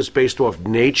spiritualist based off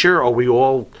nature?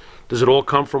 Does it all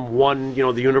come from one,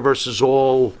 the universe is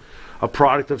all a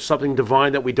product of something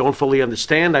divine that we don't fully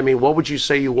understand? I mean, what would you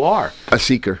say you are? A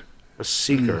seeker. A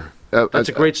seeker. That's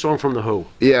a great song from The Who.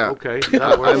 Yeah. Okay.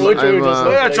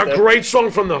 It's a great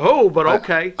song from The Who, but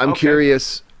okay. I'm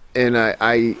curious, and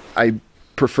I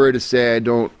prefer to say I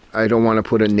don't want to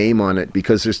put a name on it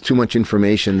because there's too much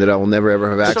information that I will never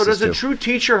ever have access to. So does a true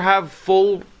teacher have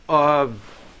full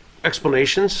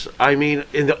explanations? I mean,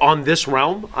 on this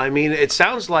realm? I mean, it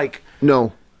sounds like...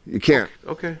 No, you can't.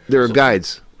 Okay. There are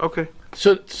guides. Okay.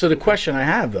 So the question I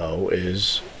have, though,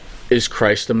 is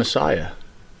Christ the Messiah?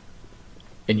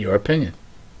 In your opinion?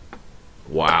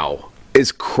 Wow.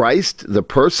 Is Christ the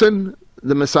person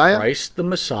the Messiah? Christ the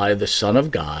Messiah, the Son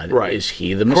of God. Right. Is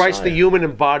he the Messiah? Christ, the human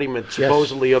embodiment,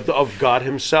 supposedly, of God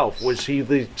himself. Was he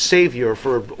the savior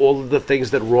for all of the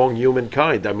things that wrong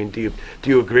humankind? I mean, do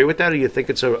you agree with that? Or do you think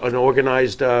it's an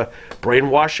organized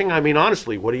brainwashing? I mean,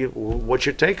 honestly, what's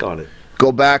your take on it?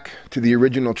 Go back to the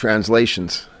original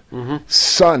translations.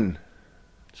 Son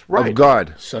of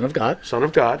God. Son of God. Son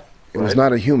of God. It was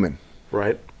not a human.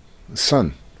 Right. The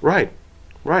Son. Right.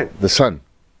 The Sun.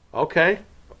 Okay.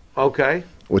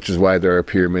 Which is why there are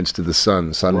pyramids to the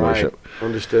sun worship.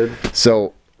 Understood.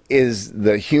 So is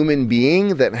the human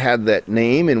being that had that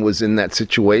name and was in that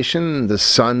situation the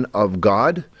Son of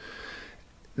God?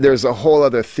 There's a whole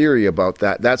other theory about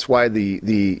that. That's why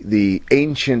the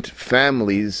ancient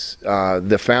families,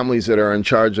 the families that are in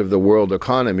charge of the world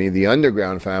economy, the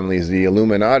underground families, the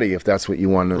Illuminati, if that's what you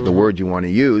want, the word you want to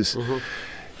use,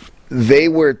 they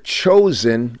were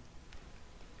chosen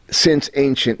since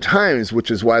ancient times,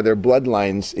 which is why their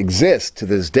bloodlines exist to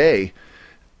this day,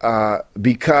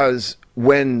 because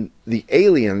when the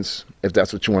aliens, if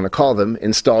that's what you want to call them,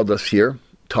 installed us here,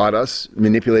 taught us,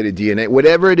 manipulated DNA,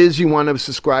 whatever it is you want to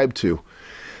subscribe to,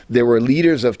 there were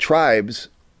leaders of tribes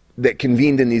that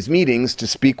convened in these meetings to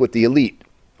speak with the elite,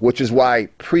 which is why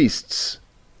priests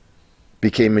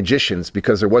became magicians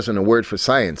because there wasn't a word for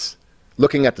science.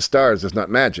 Looking at the stars is not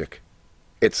magic.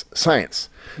 It's science.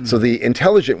 So the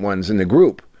intelligent ones in the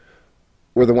group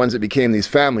were the ones that became these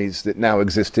families that now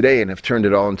exist today and have turned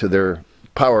it all into their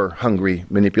power-hungry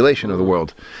manipulation of the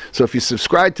world. So if you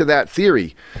subscribe to that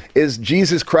theory, is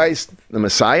Jesus Christ the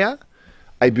Messiah?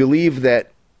 I believe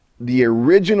that the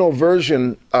original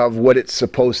version of what it's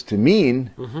supposed to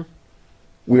mean,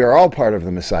 we are all part of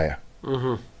the Messiah.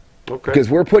 Okay. Because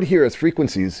we're put here as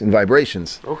frequencies and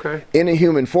vibrations Okay. in a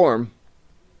human form.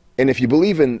 And if you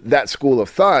believe in that school of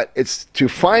thought, it's to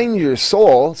find your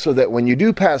soul so that when you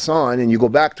do pass on and you go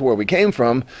back to where we came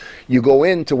from, you go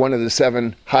into one of the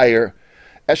 7 higher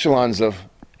echelons of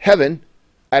heaven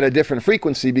at a different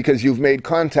frequency because you've made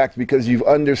contact, because you've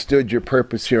understood your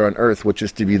purpose here on earth, which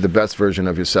is to be the best version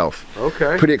of yourself.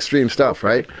 Okay. Pretty extreme stuff,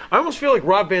 right? I almost feel like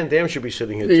Rob Van Dam should be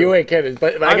sitting here too. You ain't kidding,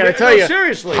 but I I gotta mean, tell no, you,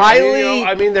 seriously. highly.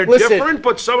 I mean, they're listen, different,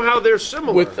 but somehow they're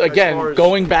similar. With as far again as-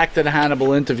 going back to the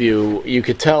Hannibal interview, you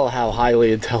could tell how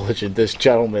highly intelligent this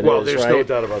gentleman Well, is. there's right? no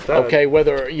doubt about that. Okay,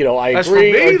 whether I As for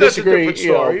agree me, or that's a disagree, different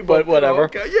story, but whatever.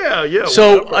 Okay. Yeah, yeah.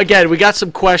 So whatever. again, we got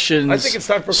some questions. I think it's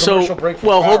time for a commercial break for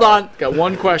well, hold Farrah. on. Got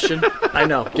one question. I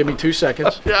know. Give me 2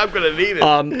 seconds. yeah, I'm gonna need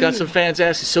it. Got some fans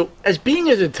asking. So, as being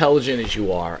as intelligent as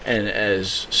you are, and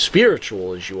as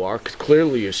spiritual as you are, 'cause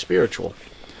clearly you're spiritual.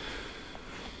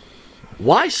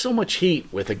 Why so much heat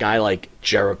with a guy like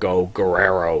Jericho,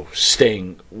 Guerrero,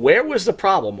 Sting? Where was the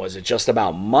problem? Was it just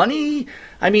about money?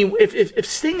 I mean, if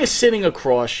Sting is sitting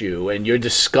across you and you're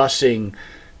discussing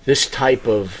this type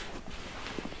of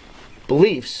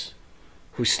beliefs,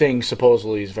 who Sting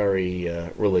supposedly is very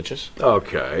religious,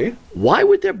 Okay. why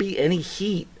would there be any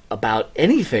heat about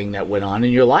anything that went on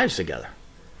in your lives together?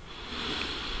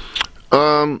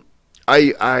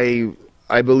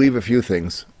 I believe a few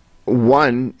things.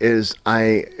 One is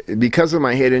because of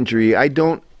my head injury, I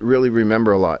don't really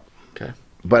remember a lot. Okay.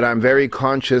 But I'm very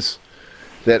conscious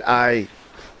that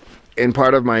and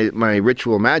part of my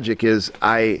ritual magic is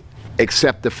I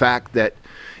accept the fact that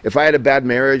if I had a bad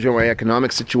marriage or my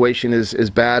economic situation is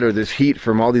bad or there's heat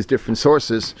from all these different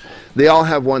sources, they all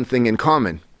have one thing in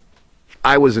common.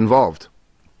 I was involved.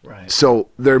 Right. So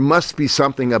there must be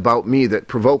something about me that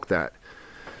provoked that.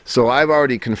 So I've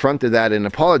already confronted that and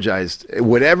apologized.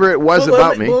 Whatever it was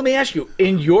about me. Well, let me ask you,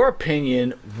 in your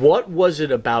opinion, what was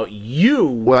it about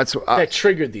you that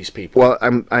triggered these people? Well,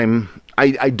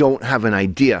 I don't have an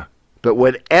idea. But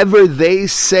whatever they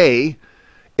say,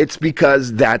 it's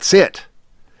because that's it.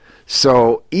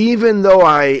 So even though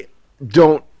I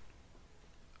don't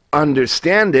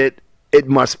understand it, it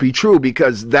must be true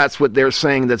because that's what they're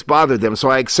saying that's bothered them. So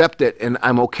I accept it and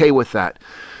I'm okay with that.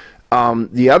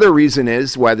 The other reason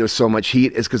is why there's so much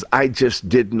heat is because I just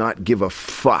did not give a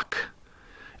fuck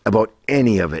about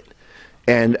any of it.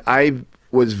 And I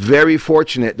was very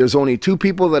fortunate. There's only 2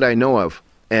 people that I know of.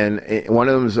 And one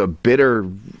of them is a bitter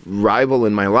rival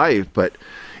in my life. But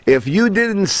if you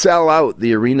didn't sell out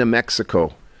the Arena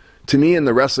Mexico, to me in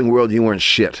the wrestling world, you weren't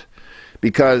shit.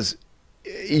 Because,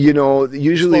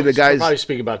 usually the guys... You're probably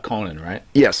speaking about Conan, right?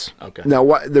 Yes. Okay.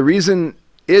 Now, the reason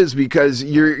is because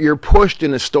you're pushed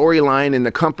in a storyline and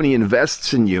the company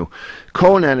invests in you.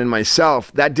 Conan and myself,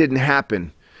 that didn't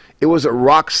happen. It was a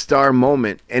rock star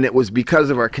moment, and it was because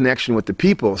of our connection with the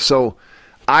people. So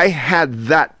I had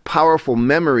that powerful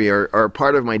memory or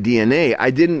part of my DNA.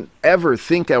 I didn't ever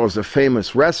think I was a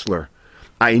famous wrestler.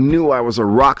 I knew I was a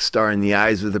rock star in the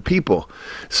eyes of the people.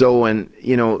 So when,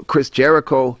 Chris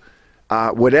Jericho,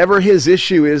 whatever his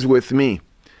issue is with me,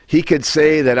 he could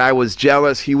say that I was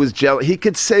jealous, he was jealous, he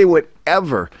could say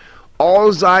whatever.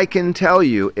 All I can tell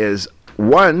you is,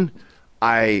 one,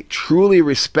 I truly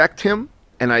respect him,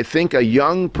 and I think a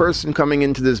young person coming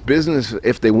into this business,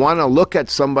 if they want to look at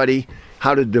somebody,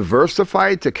 how to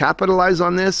diversify, to capitalize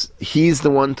on this, he's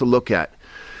the one to look at.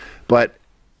 But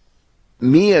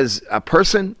me as a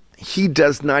person, he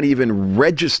does not even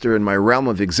register in my realm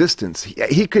of existence.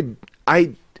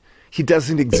 He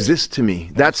doesn't exist to me.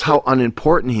 That's how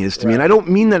unimportant he is to me. And I don't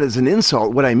mean that as an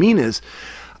insult. What I mean is,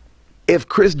 if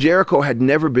Chris Jericho had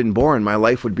never been born, my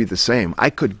life would be the same. I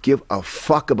could give a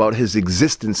fuck about his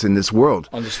existence in this world.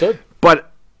 Understood.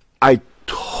 But I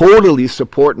totally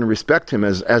support and respect him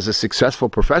as a successful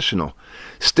professional.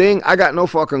 Sting, I got no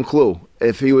fucking clue.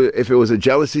 If it was a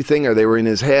jealousy thing or they were in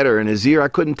his head or in his ear, I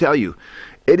couldn't tell you.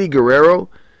 Eddie Guerrero,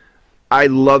 I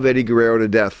love Eddie Guerrero to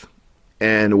death.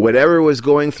 And whatever was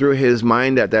going through his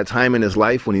mind at that time in his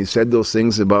life when he said those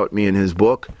things about me in his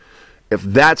book, if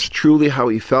that's truly how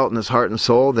he felt in his heart and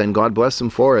soul, then God bless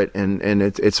him for it, and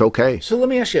it's okay. So let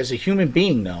me ask you, as a human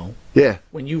being, though, Yeah.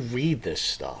 when you read this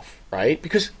stuff, right?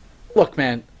 Because, look,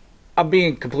 man, I'm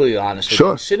being completely honest with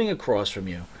Sure. you. Sitting across from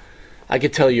you, I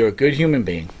could tell you're a good human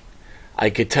being. I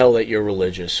could tell that you're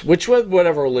religious,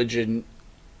 whatever religion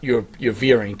you're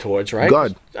veering towards, right?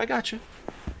 God. I got you.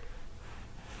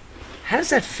 How does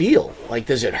that feel? Like,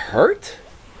 does it hurt?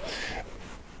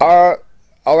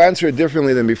 I'll answer it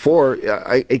differently than before.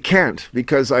 It can't,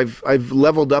 because I've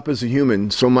leveled up as a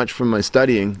human so much from my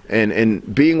studying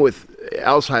and being with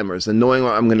Alzheimer's and knowing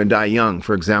I'm going to die young,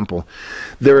 for example.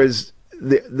 There is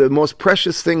the most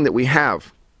precious thing that we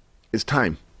have is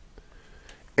time.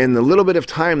 And the little bit of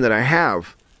time that I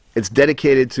have, it's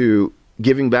dedicated to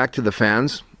giving back to the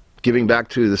fans, giving back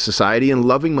to the society, and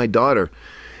loving my daughter.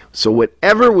 So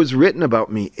whatever was written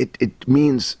about me, it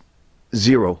means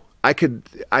zero.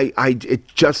 It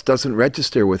just doesn't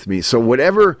register with me. So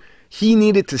whatever he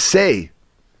needed to say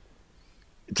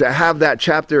to have that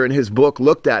chapter in his book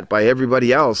looked at by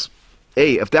everybody else,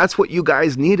 hey, if that's what you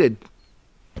guys needed,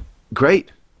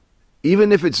 great.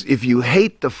 Even if you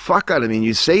hate the fuck out of me and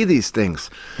you say these things,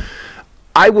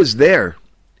 I was there.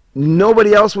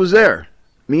 Nobody else was there.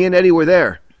 Me and Eddie were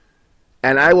there.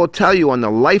 And I will tell you, on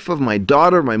the life of my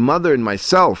daughter, my mother, and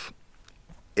myself,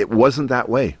 it wasn't that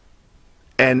way.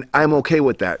 And I'm okay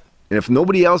with that. And if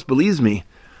nobody else believes me,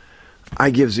 I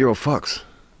give zero fucks.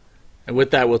 And with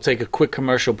that, we'll take a quick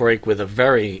commercial break with a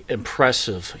very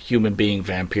impressive human being,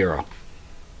 Vampiro.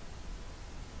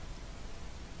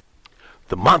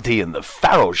 The Monty and the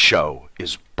Pharaoh Show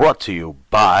is brought to you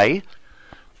by...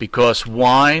 Because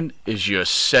wine is your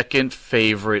second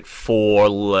favorite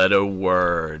four-letter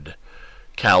word.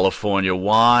 California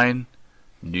wine,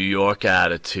 New York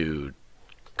attitude.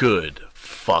 Good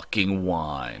fucking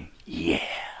wine. Yeah.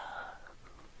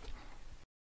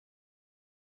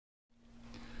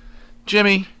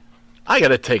 Jimmy, I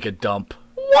gotta take a dump.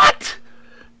 What?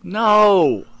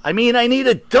 No, I mean I need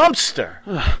a dumpster.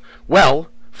 Well,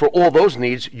 for all those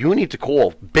needs, you need to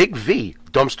call Big V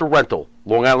Dumpster Rental,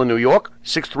 Long Island, New York,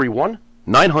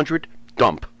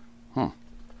 631-900-DUMP.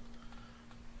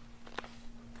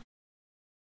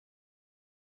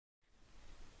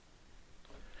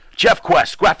 Jeff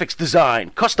Quest, graphics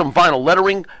design, custom vinyl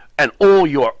lettering, and all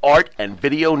your art and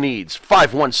video needs.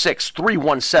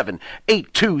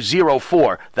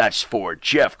 516-317-8204. That's for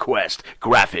Jeff Quest,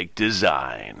 graphic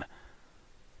design.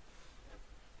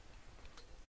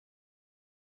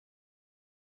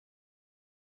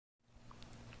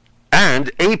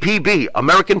 And APB,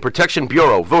 American Protection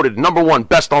Bureau, voted #1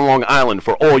 best on Long Island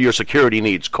for all your security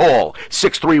needs. Call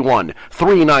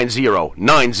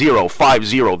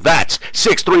 631-390-9050. That's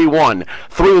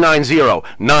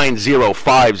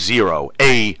 631-390-9050.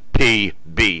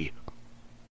 APB.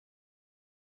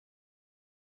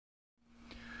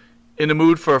 In the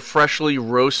mood for a freshly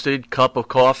roasted cup of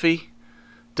coffee?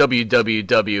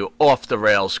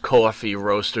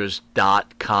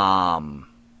 www.offtherailscoffeeroasters.com.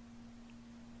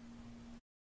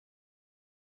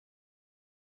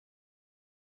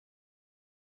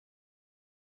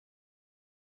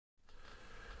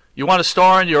 You want to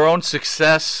star in your own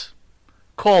success?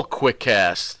 Call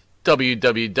QuickCast.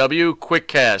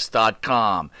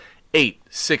 www.quickcast.com.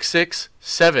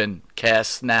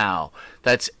 866-7-CAST-NOW.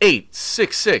 That's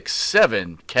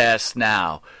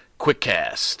 866-7-CAST-NOW.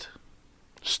 QuickCast.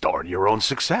 Start your own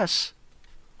success.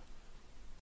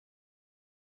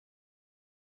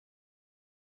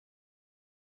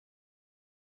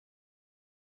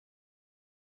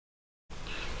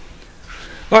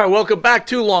 All right, welcome back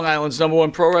to Long Island's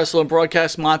 #1 pro wrestling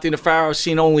broadcast, Monty Nefaro,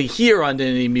 seen only here on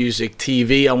Indie Music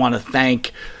TV. I want to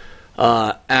thank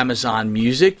Amazon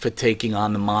Music for taking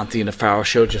on the Monty Nefaro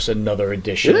Show, just another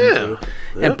edition. Yeah.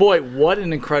 And boy, what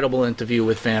an incredible interview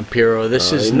with Vampiro.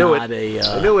 This is not I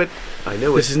knew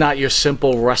This is not your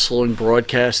simple wrestling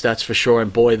broadcast, that's for sure.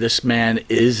 And boy, this man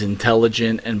is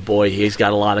intelligent, and boy, he's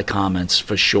got a lot of comments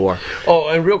for sure. Oh,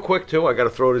 and real quick too, I got to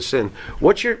throw this in.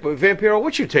 What's your Vampiro?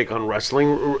 What's your take on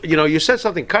wrestling? You know, you said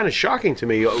something kind of shocking to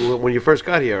me when you first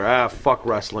got here. Fuck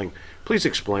wrestling. Please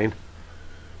explain.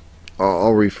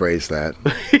 I'll rephrase that.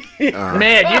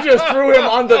 Man, you just threw him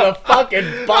under the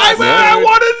fucking bus. I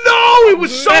want to know. It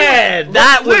was so. Man,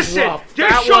 that was Listen, rough. This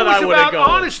That show one I is would've about gone.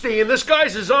 honesty, and this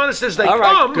guy's as honest as they All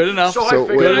right, come. good enough. So So I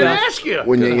figured good I'd enough. ask you.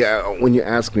 When you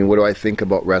ask me what do I think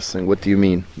about wrestling, what do you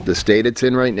mean? The state it's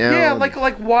in right now? Yeah, like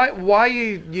why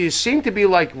you seem to be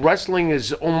like wrestling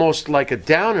is almost like a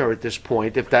downer at this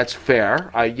point, if that's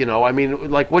fair. I mean,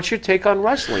 like, what's your take on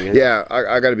wrestling? Yeah,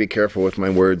 I got to be careful with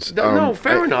my words. No,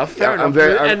 fair enough. Fair enough. I'm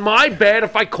and my bad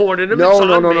if I cornered him. No, it's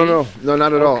no, on no, me. no,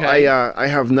 not at all. Okay. I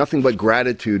have nothing but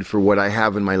gratitude for what I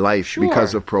have in my life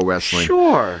because of pro wrestling.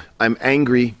 Sure. I'm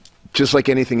angry, just like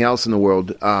anything else in the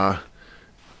world. I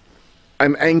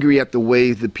I'm angry at the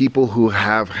way the people who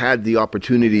have had the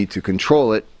opportunity to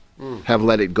control it have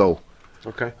let it go.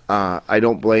 Okay. I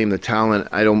don't blame the talent.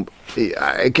 I don't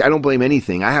blame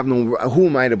anything. I have no. Who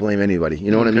am I to blame anybody? You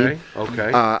know what I mean?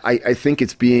 Okay. I think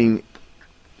it's being.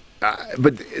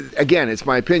 But again, it's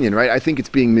my opinion, right? I think it's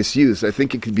being misused. I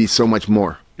think it could be so much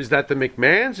more. Is that the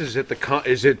McMahons?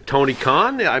 Is it Tony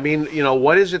Khan? I mean,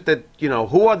 what is it that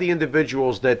who are the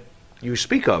individuals that you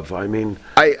speak of? I mean,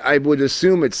 I would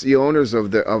assume it's the owners of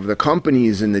the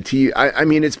companies and the TV. I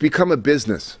mean, it's become a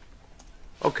business.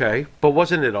 okay, but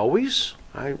wasn't it always?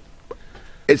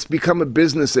 It's become a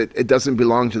business that it doesn't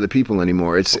belong to the people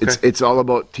anymore. It's all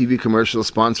about TV commercials,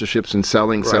 sponsorships, and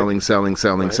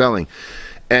selling.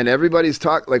 And everybody's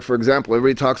like, for example,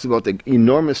 everybody talks about the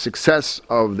enormous success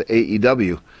of the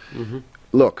AEW.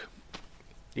 Look,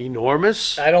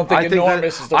 Enormous? I don't think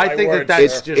enormous is the right word,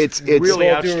 that's sir. just It's really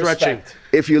with all due outstretching. respect.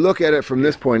 if you look at it from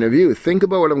this point of view, think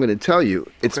about what I'm going to tell you.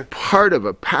 It's part of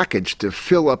a package to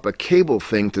fill up a cable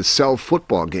thing to sell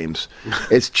football games.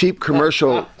 It's cheap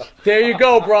commercial. There you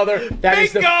go, brother. That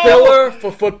is the Bingo! filler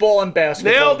for football and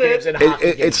basketball Nailed it. games and hockey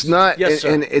It's games. not, Yes,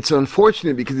 sir. and it's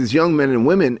unfortunate because these young men and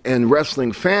women and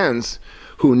wrestling fans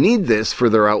who need this for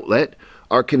their outlet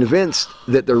are convinced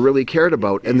that they're really cared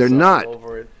about, and they're not.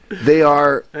 Over it. They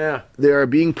are Yeah. they are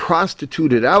being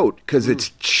prostituted out because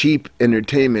it's cheap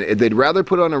entertainment. They'd rather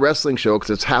put on a wrestling show because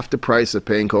it's half the price of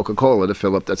paying Coca-Cola to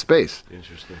fill up that space.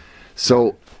 Interesting.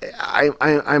 So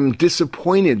I'm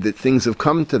disappointed that things have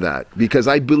come to that because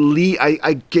I believe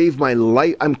I gave my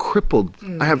life. I'm crippled.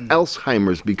 I have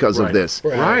Alzheimer's because of Right. this.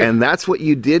 Right. And that's what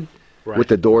you did Right. with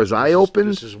the doors I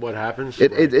opened. This is what happens.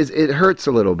 It hurts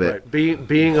a little bit. Right.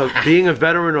 Being a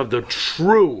veteran of the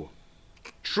true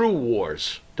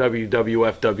wars,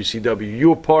 WWF, WCW, you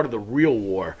were part of the real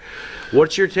war.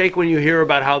 What's your take when you hear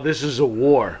about how this is a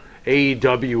war?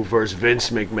 AEW versus Vince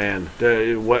McMahon.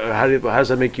 How does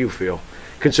that make you feel,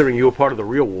 considering you were part of the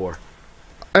real war?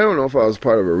 I don't know if I was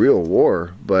part of a real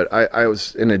war, but I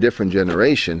was in a different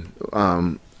generation.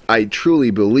 I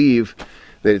truly believe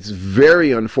that it's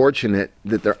very unfortunate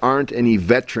that there aren't any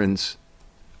veterans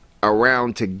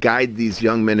around to guide these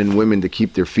young men and women to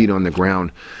keep their feet on the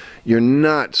ground. You're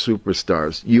not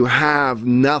superstars. You have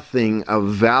nothing of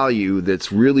value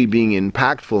that's really being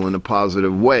impactful in a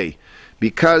positive way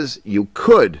because you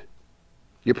could.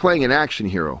 You're playing an action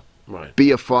hero. Right.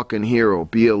 Be a fucking hero.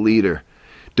 Be a leader.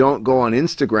 Don't go on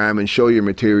Instagram and show your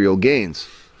material gains.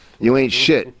 You ain't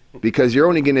shit because you're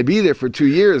only going to be there for 2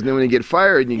 years, and then when you get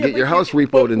fired and you get your house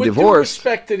repoed and with divorced. Due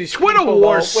respect to these Twitter people,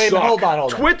 wars wait a minute, suck. hold on.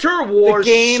 Twitter wars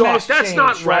the game suck. has That's changed,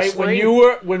 not right? wrestling.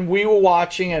 When we were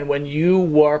watching and when you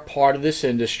were part of this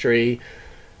industry,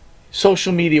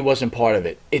 social media wasn't part of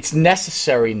it. It's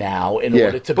necessary now in Yeah.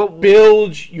 order to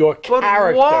build your But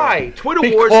character. why? Twitter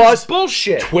wars Because is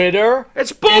bullshit. Twitter,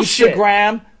 It's bullshit.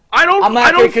 Instagram. I don't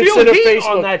gonna feel consider heat Facebook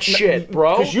on that shit,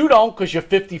 bro. Because you don't, because you're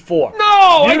 54. No,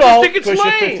 I you just don't, think it's because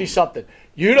you're lame. 50 something.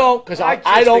 You don't, because I just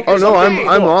I don't. think Oh it's no, okay.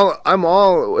 I'm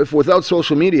all. If without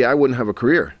social media, I wouldn't have a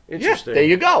career. Interesting. There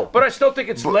you go. But I still think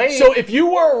it's lame. So if you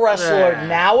were a wrestler Nah.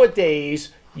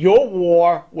 nowadays, your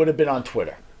war would have been on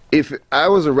Twitter. If I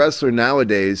was a wrestler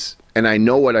nowadays, and I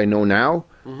know what I know now,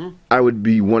 I would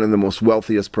be one of the most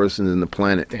wealthiest persons in the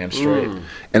planet, Damn straight.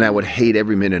 and I would hate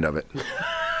every minute of it.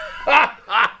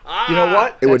 You know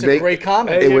what? It would That's a make great comment.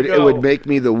 There it you would go. make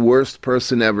me the worst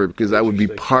person ever because I would be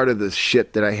part of the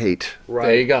shit that I hate, right.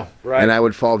 There you go. Right. and I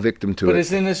would fall victim to But it.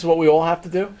 isn't this what we all have to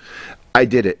do? I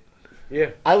did it.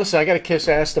 Yeah. I gotta kiss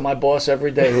ass to my boss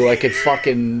every day who I could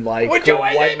fucking like. Would you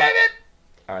wipe wait, my- baby?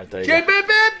 All right, there you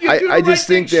go. I just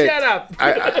think that Shut up.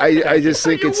 I just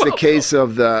think You're it's the welcome. case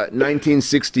of the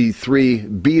 1963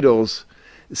 Beatles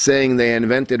saying they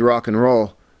invented rock and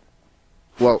roll.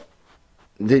 Well,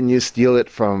 didn't you steal it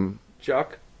from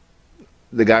Chuck.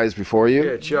 the guys before you?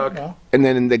 Yeah, Chuck. No. And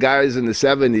then the guys in the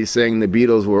 70s saying the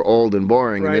Beatles were old and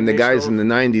boring. Right, And then the they guys stole- in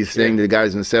the 90s saying the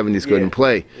guys in the 70s couldn't Yeah,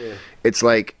 play. yeah. It's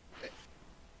like,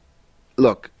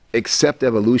 look, accept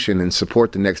evolution and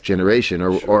support the next generation,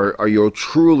 or you'll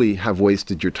truly have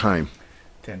wasted your time.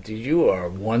 Damn, dude, you are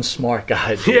one smart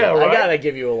guy. Dude. Yeah, right. I gotta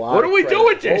give you a lot. What of do we credit. do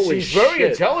with this? Holy He's very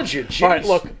shit. intelligent. All right, Jeez.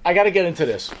 look, I gotta get into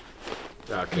this.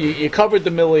 Okay. You covered the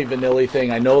Milli Vanilli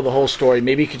thing. I know the whole story.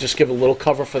 Maybe you could just give a little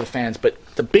cover for the fans. But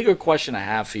the bigger question I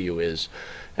have for you is,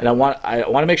 and I want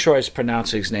to make sure I was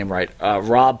pronouncing his name right.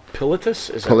 Rob Pilatus?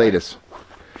 Is that right? Pilatus.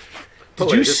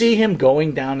 Did you see him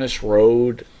going down this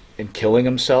road and killing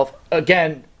himself?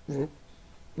 Again,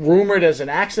 rumored as an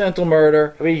accidental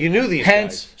murder. I mean, you knew these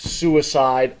Hence, guys.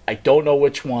 suicide. I don't know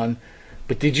which one.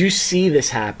 But did you see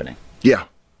this happening? Yeah,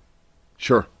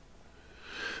 sure.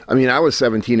 I mean, I was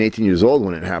 17, 18 years old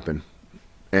when it happened.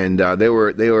 and they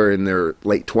were in their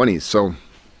late 20s. So,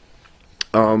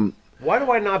 why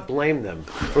do I not blame them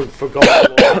for going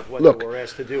along with what Look. they were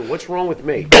asked to do? What's wrong with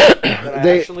me? That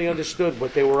I actually understood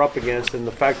what they were up against and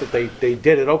the fact that they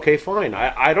did it. Okay, fine.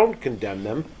 I don't condemn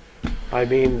them. I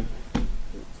mean,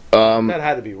 that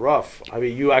had to be rough. I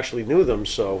mean, you actually knew them,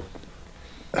 so.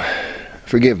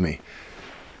 forgive me,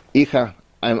 Hija.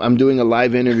 I'm doing a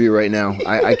live interview right now.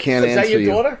 I can't Is that answer your you.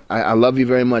 daughter? I love you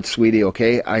very much, sweetie.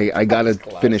 Okay, I gotta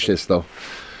finish this though.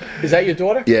 Is that your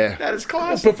daughter? Yeah. That is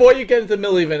classic. Before you get into the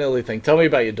Milli Vanilli thing, tell me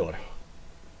about your daughter.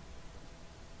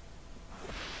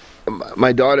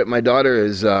 My daughter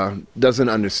is doesn't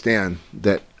understand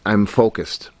that I'm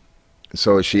focused,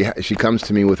 so she comes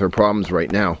to me with her problems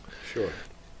right now, Sure.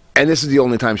 and this is the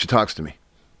only time she talks to me.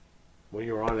 When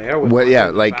you're on air with Well, yeah,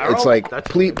 Michael like Farrell, it's like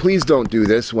that's- please don't do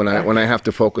this when I have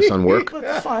to focus on work,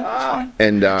 That's fine. That's fine.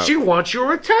 and She wants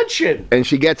your attention,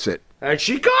 she gets it. and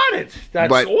she got it. That's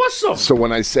But awesome. so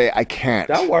when I say I can't,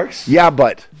 That works. yeah,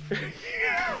 but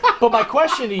But my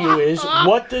question to you is,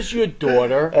 what does your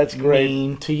daughter That's great.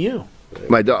 mean to you?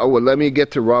 my daughter. Well, let me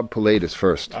get to Rob Pilatus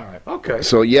first. All right. Okay.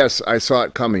 So yes, I saw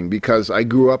it coming because I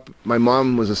grew up. My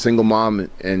mom was a single mom,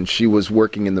 and she was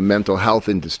working in the mental health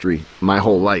industry my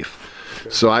whole life.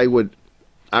 So I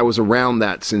was around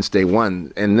that since day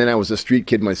one, and then I was a street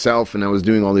kid myself, and I was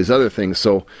doing all these other things.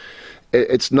 So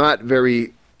it's not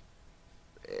very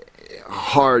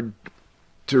hard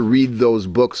to read those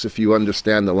books if you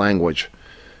understand the language.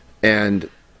 And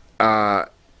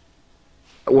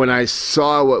when I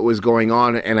saw what was going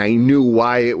on, and I knew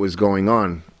why it was going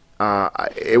on,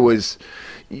 it was,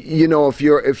 you know, if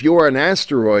you're an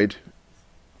asteroid,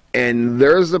 and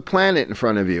there's a planet in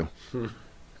front of you.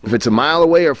 If it's a mile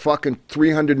away or fucking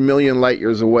 300 million light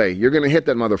years away, you're going to hit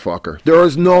that motherfucker. There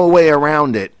is no way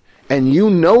around it. And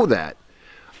you know that.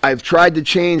 I've tried to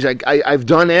change. I've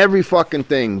done every fucking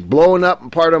thing. Blowing up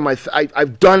part of my...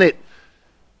 I've done it.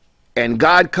 And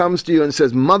God comes to you and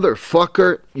says,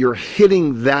 motherfucker, you're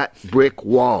hitting that brick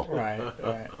wall. Right.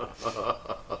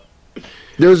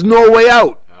 There's no way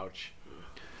out. Ouch.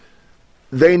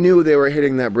 They knew they were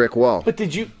hitting that brick wall. But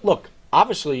did you look?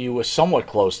 Obviously, you were somewhat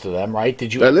close to them, right?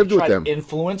 Did you? I ever lived with try them. To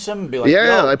influence them, and be like,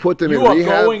 Yeah, "Yo, I put them you in are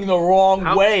rehab." going the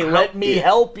wrong way. Let me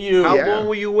help you. How Yeah. long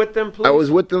were you with them, please? I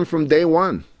was with them from day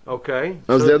one. Okay.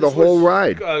 I was there the this whole was,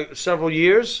 ride. Several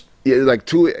years. Yeah, like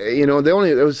two, you know, it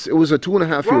was a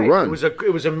 2.5 year run.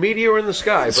 It was a meteor in the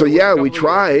sky. but So it was a yeah, couple we of years.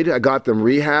 tried. I got them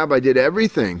rehab. I did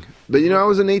everything. But you know, I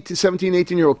was an 17,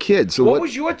 18-year-old kid. So What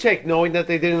was your take, knowing that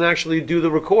they didn't actually do the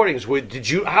recordings?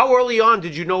 How early on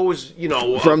did you know it was,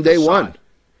 From day one.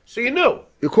 So you knew.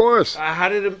 Of course.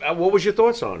 What was your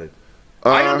thoughts on it?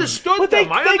 I understood But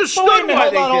them. I understood wait a minute, why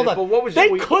hold they on, did hold it. on. But what was they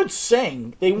it? could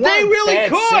sing. They weren't They really bad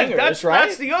could. singers, right?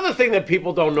 That's the other thing that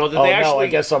people don't know. That Oh, they no, actually. I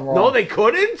guess I'm wrong. No, they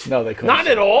couldn't. No, they couldn't Not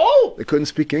sing. at all. They couldn't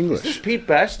speak Is this English. Pete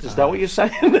Best? Is that what you're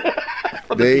saying?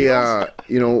 They,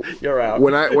 you know, You're out.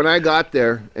 when I got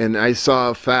there and I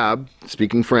saw Fab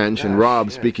speaking French and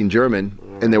Rob speaking German,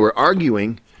 and they were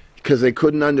arguing because they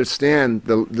couldn't understand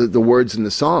the words in the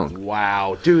song.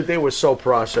 Wow, dude, they were so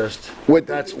processed.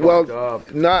 That's well, fucked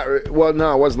up. no, it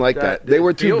wasn't like that. They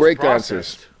were two feels breakdancers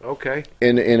processed. Okay.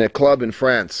 in a club in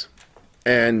France,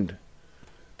 and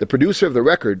the producer of the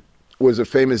record was a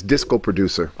famous disco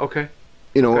producer. Okay.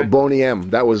 You know, Okay. Boney M.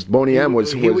 That was Boney M.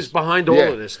 Was he was behind all yeah.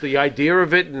 of this, the idea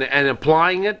of it and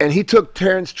applying it. And he took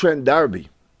Terence Trent D'Arby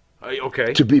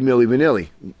Okay. to be Milli Vanilli,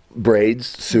 braids,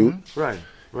 suit, Right.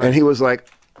 and he was like,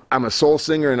 "I'm a soul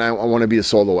singer and I want to be a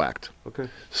solo act." Okay.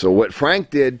 So what Frank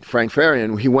did, Frank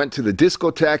Farian, he went to the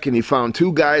discotheque and he found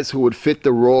two guys who would fit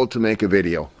the role to make a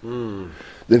video.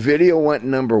 The video went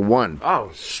 #1. Oh,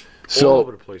 So all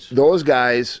over the place. those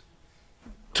guys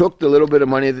took the little bit of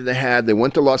money that they had. They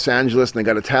went to Los Angeles and they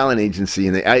got a talent agency,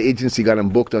 and the agency got them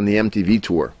booked on the MTV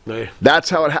tour. Yeah. That's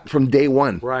how it happened from day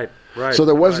one. Right. Right. So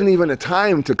there wasn't right. even a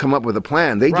time to come up with a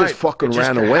plan. They Right. just fucking It just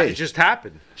ran away. It just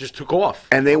happened. Just took off.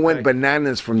 And they went Okay.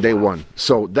 bananas from day one.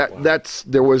 So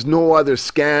there was no other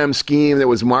scam scheme that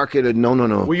was marketed. No.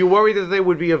 Were you worried that they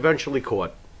would be eventually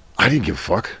caught? I didn't give a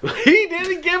fuck. He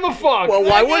didn't give a fuck. Well,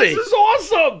 why would he? This is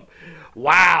awesome.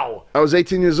 Wow. I was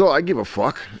 18 years old. I give a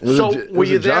fuck. It was So it were was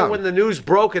you a there job. when the news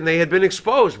broke and they had been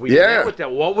exposed? Were you Yeah. there with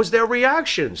them? What was their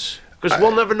reactions? Because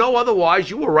we'll never know otherwise.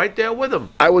 You were right there with them.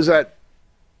 I was at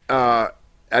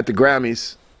the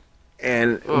Grammys,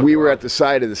 and we were at the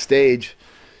side of the stage,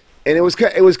 and it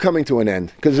was coming to an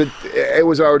end because it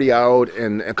was already out,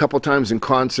 and a couple times in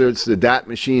concerts, the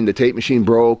tape machine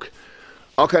broke,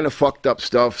 all kind of fucked up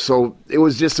stuff. So it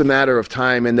was just a matter of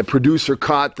time, and the producer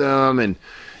caught them, and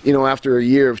after a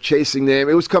year of chasing them,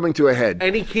 it was coming to a head.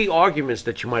 Any key arguments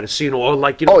that you might have seen, or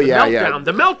like, Oh, the yeah, meltdown? yeah.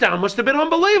 The meltdown must have been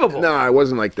unbelievable. No, it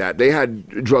wasn't like that. They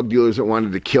had drug dealers that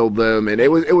wanted to kill them, and it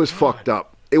was fucked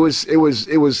up. It was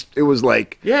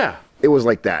like Yeah. it was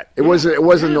like that. It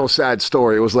wasn't no sad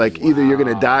story. It was like either you're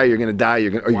gonna die, you're gonna die,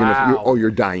 you're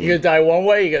dying. You're gonna die one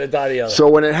way, you're gonna die the other. So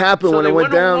when it happened, So when they it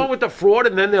went went along down, with the fraud,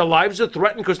 and then their lives are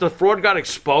threatened because the fraud got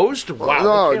exposed.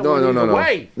 Wow. they can't no, win no, either no.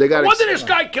 way. They got No wonder ex- this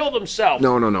guy killed himself.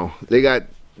 no.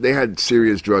 They had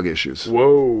serious drug issues,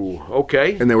 Whoa.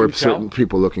 Okay. and there were You tell? certain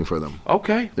people looking for them.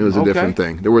 Okay. It was a okay. different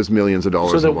thing. There was millions of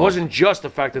dollars. So there involved. wasn't just the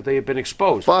fact that they had been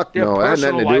exposed. Fuck Their no, it had nothing to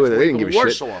personal do with it. lives They didn't were give a even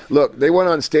worse shit. off. Look, they went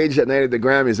on stage that night at the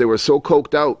Grammys. They were so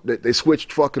coked out that they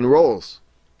switched fucking roles.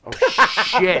 Oh,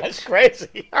 shit. That's crazy.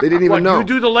 They didn't even What, know. you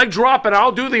do the leg drop and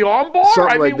I'll do the arm bar? Something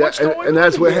I mean, like that, what's going and on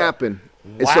that's what here? happened.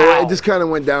 And Wow. so it just kind of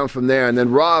went down from there. And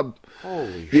then Rob,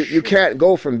 you can't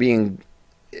go from being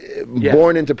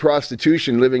born into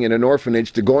prostitution, living in an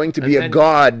orphanage, to going to be a then-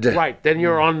 god. Right. Then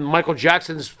you're on Michael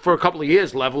Jackson's, for a couple of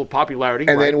years, level of popularity.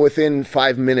 And right? then within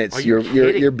 5 minutes, Are you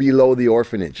you're kidding? below the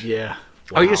orphanage. Yeah.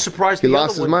 Are you surprised He the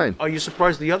lost other his one, mind. Are you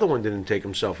surprised the other one didn't take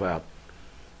himself out?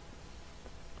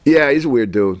 Yeah, he's a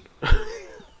weird dude.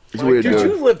 He's a weird Dude,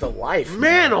 dude. you've lived a life.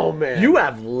 Man, oh man. You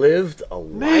have lived a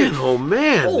life. Man, oh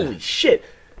man. Holy shit.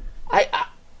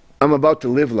 I'm about to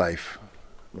live life.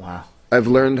 Wow. I've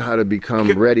learned how to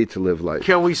become ready to live life.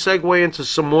 Can we segue into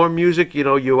some more music? You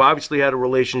know, you obviously had a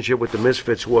relationship with the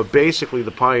Misfits, who are basically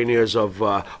the pioneers of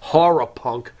horror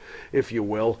punk, if you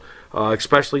will,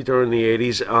 especially during the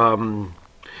 80s.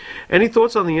 Any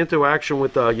thoughts on the interaction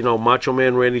with, Macho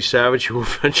Man Randy Savage, who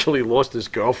eventually lost his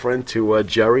girlfriend to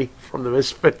Jerry from the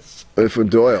Misfits? For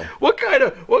Doyle. What kind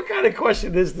of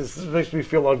question is this? This makes me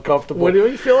feel uncomfortable. What do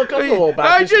you feel uncomfortable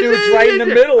about? This just- dude's right in the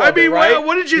middle of it, right?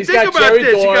 what did you He's think got about Jerry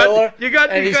this? Doyle, You got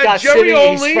and he's got got Jerry City,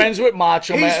 Only. he's friends with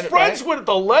Macho Man. He's friends right? with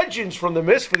the legends from the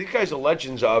Misfits. These guys are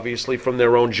legends, obviously, from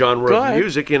their own genre Go of ahead.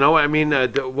 music. You know, I mean,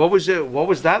 what was it? What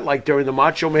was that like during the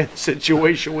Macho Man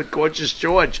situation with Gorgeous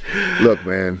George? Look,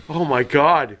 man. Oh my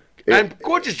God! And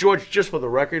Gorgeous George, just for the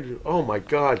record, oh my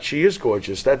God, she is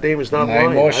gorgeous. That name is not Not mine.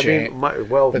 anymore, she ain't.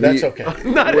 Well, But that's okay.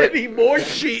 not anymore.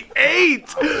 She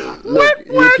ain't. Look,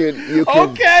 you can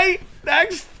Okay,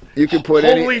 next. you can put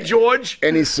Holy George.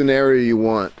 any scenario you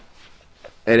want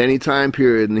at any time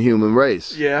period in the human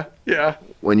race. Yeah, yeah.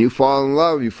 When you fall in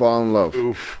love, you fall in love.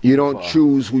 Oof. You don't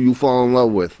choose who you fall in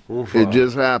love with. Oofa. It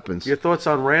just happens. Your thoughts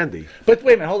on Randy? But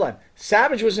wait a minute, hold on.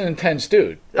 Savage was an intense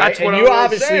dude. That's right? what And I you're was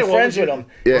obviously saying. What friends would with you- him.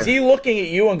 Yeah. Is he looking at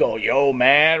you and go, yo,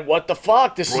 man, what the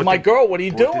fuck? This is my girl. What are you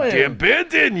doing? Damn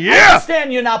band in, I yeah.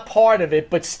 understand you're not part of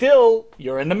it, but still,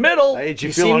 you're in the middle. Hey, did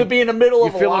you feel seem to be in the middle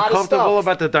of You a feel lot of uncomfortable stuff.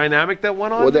 about the dynamic that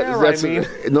went on Well, there? that's I mean,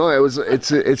 no.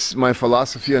 It's my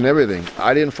philosophy on everything.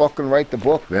 I didn't fucking write the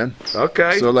book, man.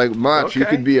 okay. So like, Mach, you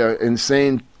Okay. could be an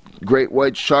insane, great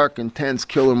white shark, intense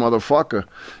killer motherfucker.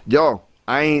 Yo,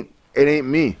 it ain't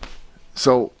me.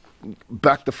 So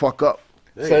back the fuck up.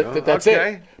 So that's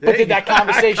Okay. it. But did that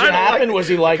conversation Kinda happen? like- Was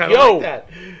he like, kinda yo, like that.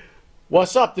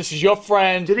 what's up? This is your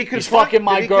friend. Did he He's confront, fucking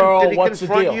my did he girl. Did he What's the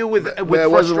confront deal? you with It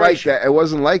wasn't like frustration? that. It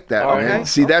wasn't like that, Okay. man.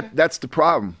 See, that's the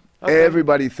problem.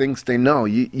 Everybody thinks they know.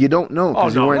 You don't know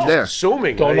because you weren't there.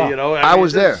 Assuming, Don't know. you know, I mean,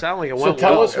 was it doesn't there. Sound like it So went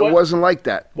tell well. us what- It wasn't like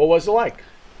that. What was it like?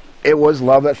 It was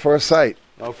love at first sight.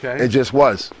 Okay. It just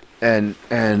was, and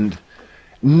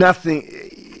nothing.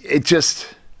 It just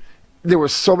there were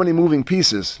so many moving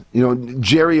pieces. You know,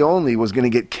 Jerry Only was going to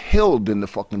get killed in the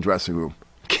fucking dressing room.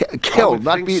 Killed,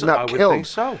 not beaten I up, would killed. think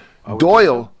so. I would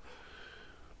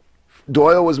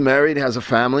Doyle was married, has a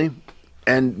family,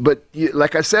 but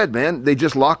like I said, man, they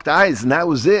just locked eyes, and that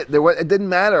was it. It didn't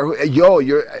matter.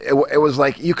 It was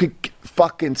like you could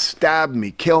fucking stab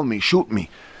me, kill me, shoot me.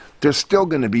 They're still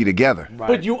going to be together.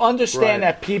 But you understand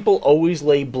that people always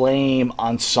lay blame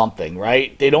on something,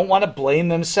 right? They don't want to blame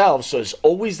themselves, so it's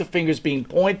always the fingers being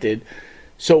pointed.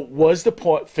 So was the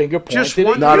finger pointed Just at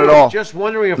wondering, Not at all. Just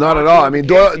wondering if Not at all. I mean,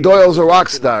 Doyle's a rock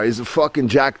star. He's a fucking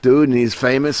jack dude, and he's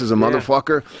famous as a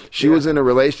motherfucker. She was in a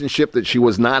relationship that she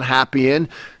was not happy in.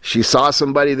 She saw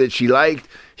somebody that she liked.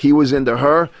 He was into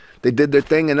her. They did their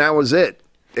thing, and that was it.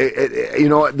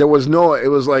 There was no. It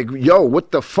was like, yo,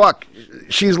 what the fuck?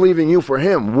 She's leaving you for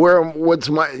him. What's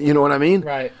my? You know what I mean?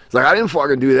 Right. It's like I didn't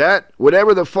fucking do that.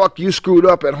 Whatever the fuck you screwed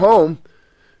up at home,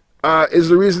 is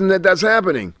the reason that's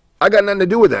happening. I got nothing to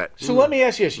do with that. So let me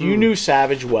ask you this. You knew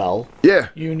Savage well. Yeah.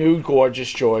 You knew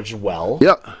Gorgeous George well.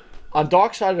 Yep. On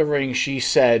Dark Side of the Ring, she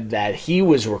said that he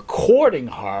was recording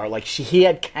her, like he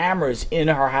had cameras in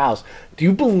her house. Do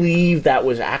you believe that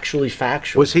was actually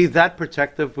factual? Was he that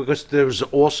protective? Because there was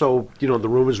also, the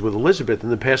rumors with Elizabeth in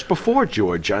the past before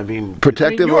George. I mean,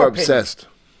 Protective your or opinion. obsessed?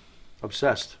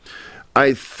 Obsessed.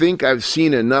 I think I've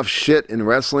seen enough shit in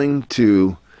wrestling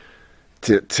to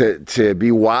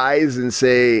be wise and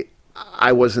say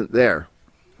I wasn't there.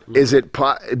 Is it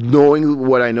knowing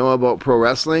what I know about pro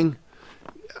wrestling?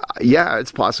 Yeah,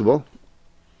 it's possible.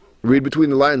 Read between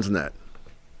the lines in that.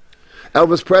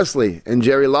 Elvis Presley and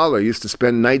Jerry Lawler used to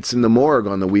spend nights in the morgue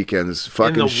on the weekends.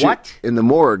 Fucking what? In the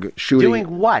morgue, shooting.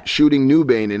 Doing what? Shooting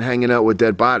Newbane and hanging out with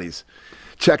dead bodies.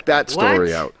 Check that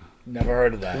story out. Never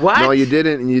heard of that. What? No, you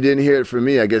didn't, and you didn't hear it from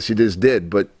me. I guess you just did.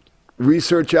 But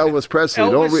research Elvis Presley.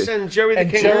 Elvis and Jerry the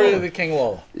King Jerry Lawler. the King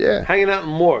Lawler. Yeah, Hanging out in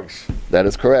morgues. that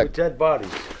is correct. Dead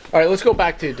bodies. All right, let's go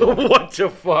back to your daughter. What the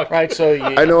fuck? Right, so you,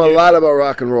 I know a lot about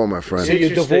rock and roll, my friend. So you're,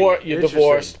 Interesting. you're Interesting.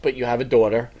 divorced, but you have a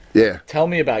daughter. Yeah, Tell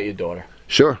me about your daughter.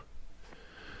 sure.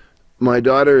 My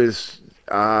daughter is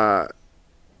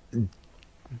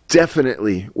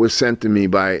definitely was sent to me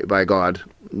by God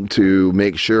to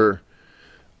make sure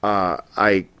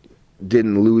I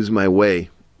didn't lose my way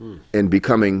in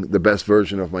becoming the best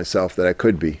version of myself that I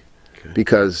could be.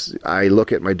 Because I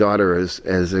look at my daughter as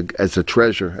a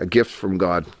treasure, a gift from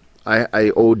God.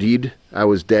 I OD'd. I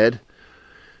was dead.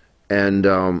 And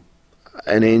an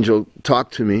angel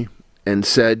talked to me and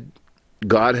said,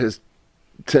 God has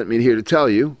sent me here to tell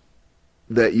you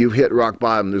that you've hit rock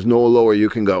bottom. There's no lower you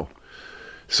can go.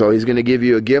 So he's going to give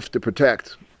you a gift to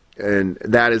protect. And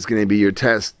that is going to be your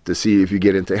test to see if you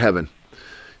get into heaven.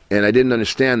 And I didn't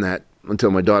understand that until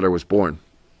my daughter was born.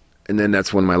 And then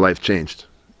that's when my life changed.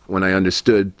 When I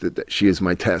understood that she is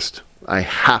my test. I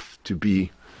have to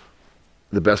be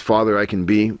the best father I can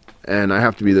be, and I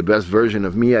have to be the best version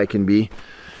of me I can be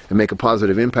and make a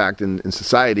positive impact in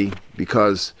society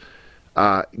because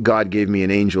God gave me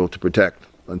an angel to protect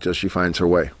until she finds her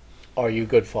way. Are you a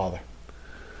good father?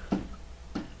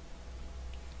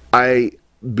 I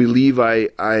believe I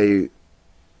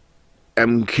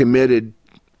am committed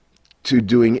to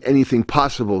doing anything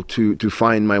possible to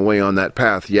find my way on that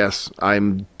path. Yes,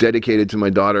 I'm dedicated to my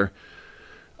daughter.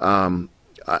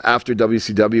 After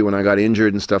WCW, when I got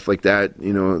injured and stuff like that,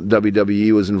 you know,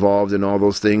 WWE was involved in all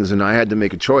those things, and I had to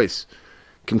make a choice.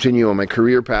 Continue on my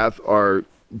career path or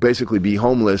basically be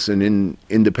homeless and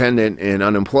independent and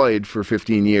unemployed for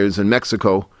 15 years in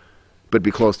Mexico, but be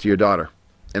close to your daughter.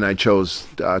 And I chose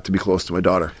to be close to my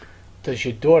daughter. Does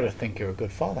your daughter think you're a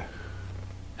good father?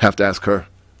 Have to ask her.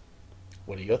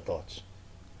 What are your thoughts?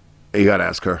 You got to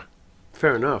ask her.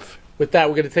 Fair enough. With that,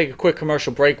 we're going to take a quick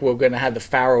commercial break. We're going to have the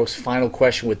Pharaoh's final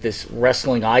question with this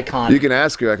wrestling icon. You can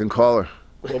ask her. I can call her.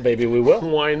 Well, maybe we will.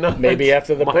 Why not? Maybe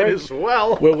after the Might break. as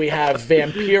well. Where we have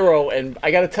Vampiro, and I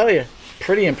got to tell you,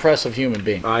 pretty impressive human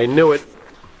being. I knew it.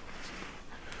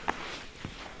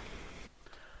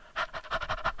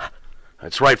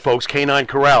 That's right, folks. Canine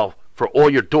Corral for all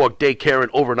your dog daycare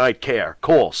and overnight care.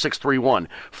 Call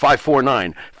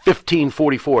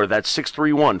 631-549-1544. That's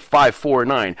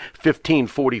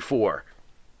 631-549-1544.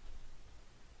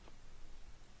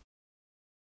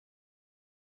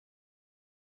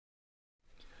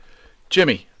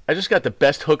 Jimmy, I just got the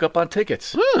best hookup on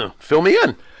tickets. Fill me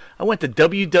in. I went to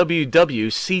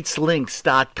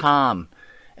www.seatslinks.com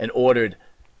and ordered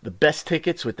the best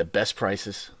tickets with the best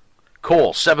prices.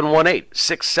 Call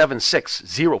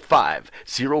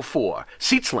 718-676-0504.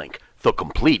 SeatsLink, the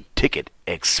complete ticket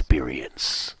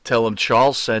experience. Tell them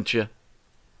Charles sent you.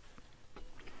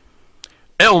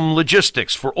 Elm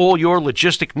Logistics for all your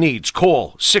logistic needs.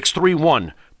 Call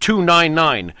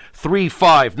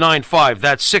 631-299-3595.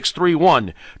 That's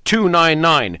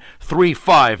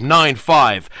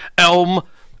 631-299-3595. Elm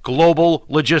Global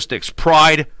Logistics.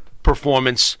 Pride,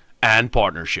 performance, and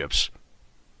partnerships.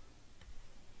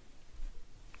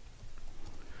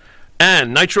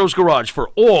 And Nitro's Garage for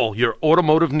all your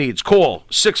automotive needs. Call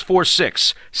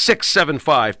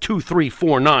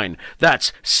 646-675-2349.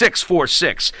 That's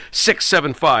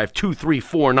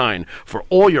 646-675-2349. For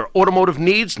all your automotive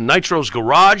needs, Nitro's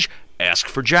Garage. Ask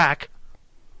for Jack.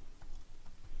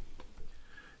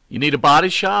 You need a body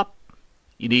shop?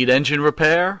 You need engine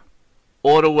repair?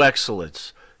 Auto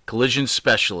Excellence. Collision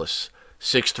Specialists.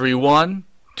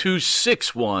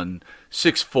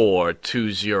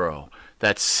 631-261-6420.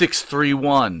 That's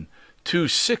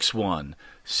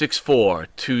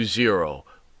 631-261-6420.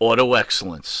 Auto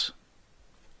Excellence.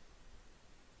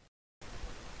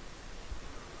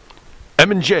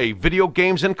 M&J Video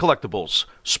Games and Collectibles.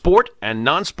 Sport and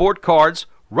non-sport cards,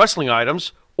 wrestling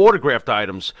items, autographed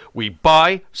items. We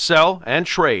buy, sell, and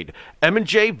trade.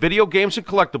 M&J Video Games and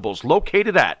Collectibles,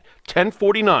 located at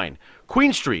 1049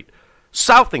 Queen Street,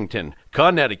 Southington,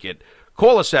 Connecticut.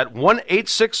 Call us at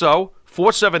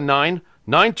 1-860-479-9223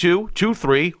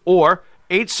 or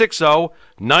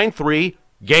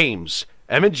 860-93-GAMES.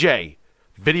 M&J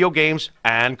Video Games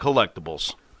and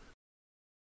Collectibles.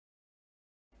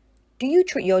 Do you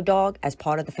treat your dog as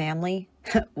part of the family?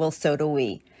 Well, so do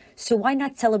we. So why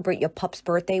not celebrate your pup's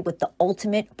birthday with the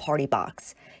ultimate party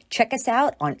box? Check us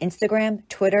out on Instagram,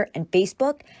 Twitter, and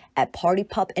Facebook at Party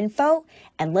Pup Info,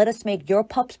 and let us make your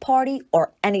pup's party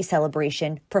or any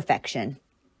celebration perfection.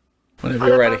 Whenever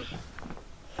you're ready.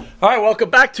 All right, welcome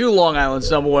back to Long Island's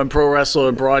 #1 pro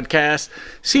wrestling broadcast.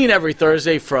 Seen every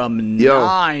Thursday from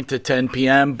 9 to 10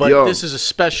 p.m., but this is a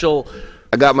special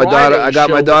I got my Friday daughter. I got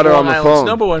show my daughter with on the Long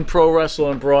Island's phone. #1 pro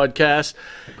wrestling broadcast,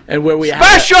 and where we have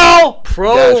Special!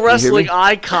 pro Guys, can you hear wrestling me?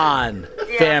 icon,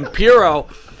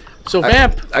 Vampiro. So,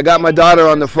 Vamp, I got my daughter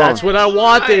on the phone. that's what I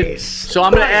wanted. So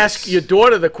I'm going to ask your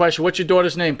daughter the question. What's your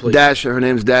daughter's name, please? Dasher. Her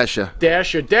name's Dasher.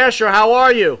 Dasher. Dasher, how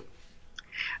are you?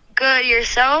 Good,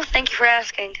 yourself? Thank you for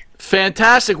asking.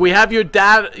 Fantastic. We have your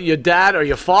dad or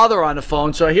your father on the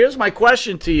phone. So here's my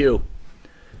question to you.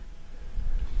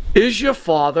 Is your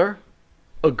father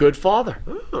a good father?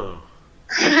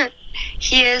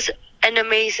 He is an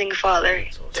amazing father.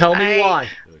 Tell me why.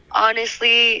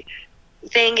 Honestly,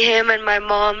 thank him and my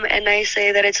mom, and I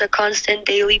say that it's a constant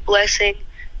daily blessing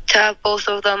to have both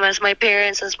of them as my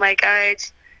parents, as my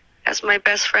guides, as my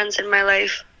best friends in my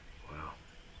life.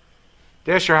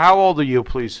 Dasher, how old are you,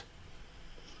 please?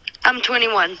 I'm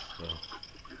 21.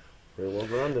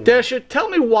 Dasher, tell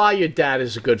me why your dad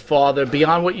is a good father,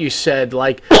 beyond what you said.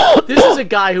 Like, this is a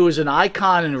guy who is an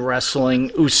icon in wrestling,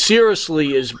 who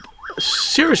seriously is a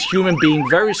serious human being,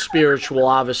 very spiritual,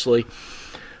 obviously.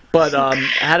 But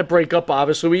had to break up,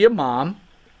 obviously, with your mom.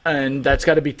 And that's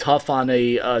got to be tough on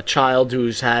a child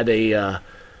who's had as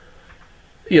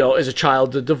a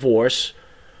child, a divorce.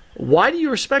 Why do you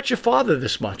respect your father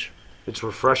this much? It's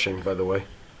refreshing, by the way.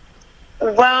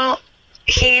 Well,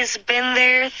 he's been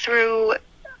there through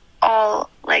all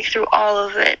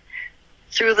of it.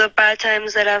 Through the bad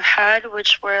times that I've had,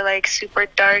 which were like super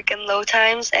dark and low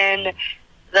times, and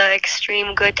the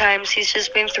extreme good times. He's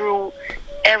just been through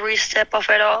every step of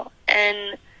it all,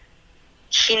 and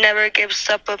he never gives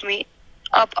up on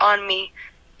me.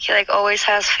 He always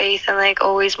has faith and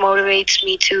always motivates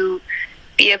me to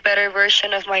be a better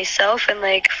version of myself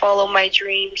and follow my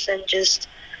dreams and just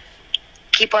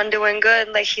keep on doing good.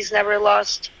 He's never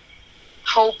lost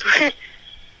hope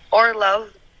or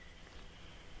love.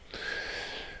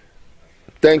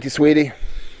 Thank you, sweetie.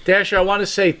 Dasher, I want to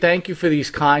say thank you for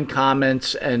these kind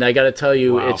comments, and I got to tell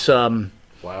you, it's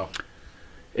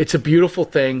it's a beautiful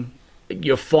thing.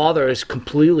 Your father has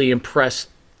completely impressed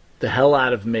the hell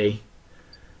out of me,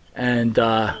 and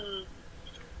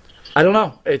I don't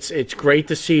know. It's great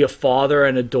to see a father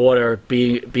and a daughter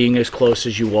being as close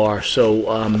as you are. So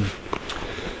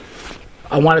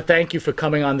I want to thank you for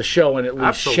coming on the show and at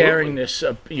least sharing this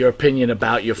your opinion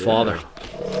about your father.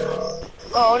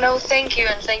 Oh, no, thank you,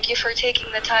 and thank you for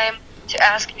taking the time to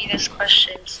ask me these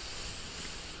questions.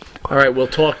 All right, we'll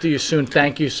talk to you soon.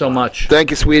 Thank you so much. Thank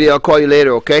you, sweetie. I'll call you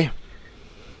later, okay?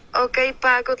 Okay,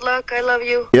 Pa, good luck. I love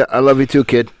you. Yeah, I love you too,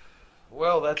 kid.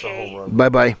 Well, that's a home run.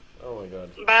 Bye-bye. Oh, my God.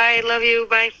 Bye, love you.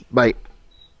 Bye. Bye.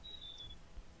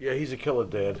 Yeah, he's a killer,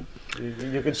 Dad.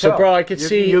 You can So, tell. bro, I could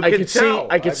see, You I can could see, tell.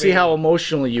 I could see how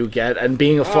emotional you get, and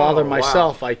being a father wow.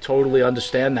 myself, I totally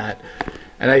understand that,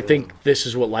 and I think this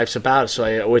is what life's about. So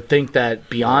I would think that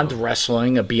beyond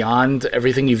wrestling, beyond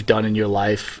everything you've done in your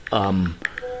life,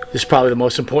 this is probably the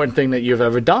most important thing that you've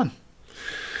ever done.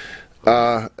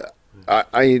 I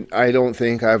don't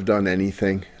think I've done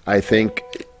anything. I think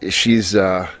she's.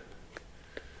 I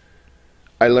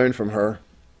learned from her.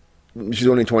 She's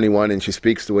only 21, and she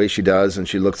speaks the way she does, and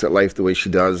she looks at life the way she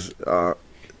does.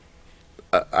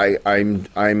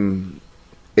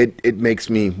 It makes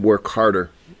me work harder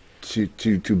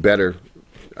to better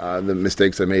the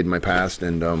mistakes I made in my past,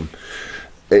 and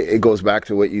it goes back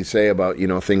to what you say about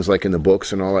things like in the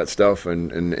books and all that stuff.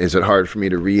 And is it hard for me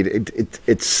to read?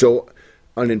 It's so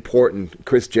unimportant.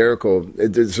 Chris Jericho.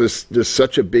 There's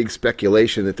such a big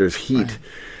speculation that there's heat. Right.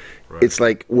 Right. It's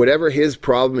like whatever his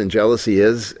problem and jealousy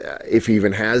is, if he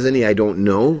even has any, I don't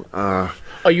know.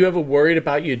 Are you ever worried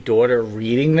about your daughter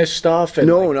reading this stuff? And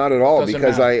no, not at all.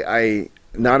 Because matter. I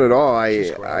not at all.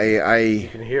 You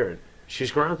can hear it.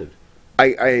 She's grounded.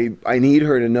 I need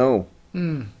her to know.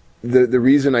 The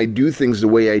reason I do things the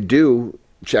way I do,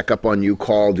 check up on you,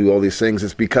 call, do all these things,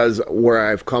 is because where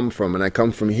I've come from, and I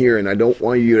come from here, and I don't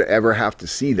want you to ever have to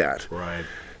see that. Right.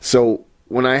 So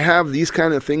when I have these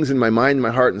kind of things in my mind,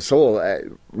 my heart and soul,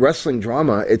 wrestling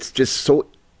drama, it's just so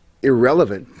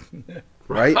irrelevant,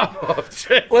 right?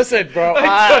 Listen, bro,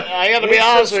 I got to be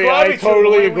honest with you. I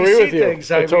totally agree with you.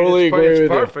 I totally agree with you.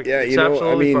 Perfect. Yeah, it's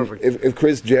absolutely perfect. If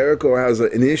Chris Jericho has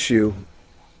an issue,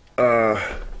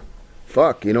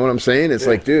 fuck. You know what I'm saying? It's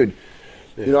like, dude,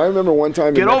 you know, I remember one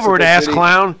time. Get in over it, Mexico ass City,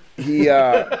 clown.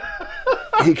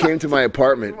 He came to my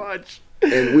apartment,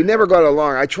 and we never got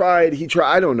along. I tried. He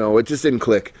tried. I don't know. It just didn't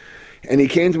click. And he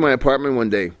came to my apartment one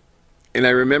day. And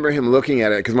I remember him looking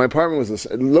at it because my apartment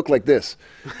it looked like this.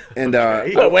 And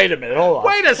wait a minute, hold on.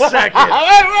 Wait a second.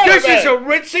 This is a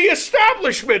ritzy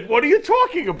establishment. What are you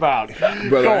talking about?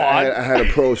 brother, I had a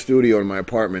pro studio in my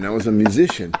apartment. I was a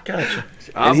musician. Gotcha.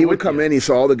 And he would come in. He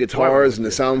saw all the guitars and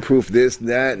the soundproof this and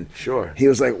that. And Sure. He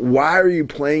was like, "Why are you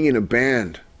playing in a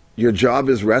band? Your job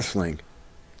is wrestling."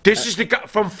 This is the guy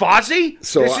from Fozzy?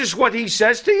 So this is what he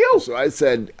says to you? So I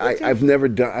said, I've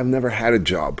never had a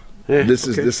job. Yeah, this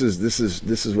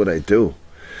is what I do.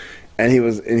 And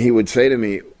he would say to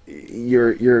me,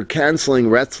 "You're canceling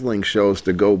wrestling shows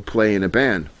to go play in a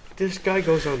band." This guy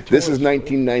goes on tour. This is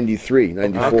 1993,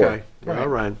 94. Okay. All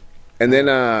right. And then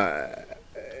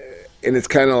and it's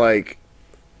kind of like,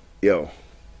 yo,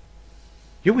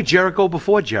 You were Jericho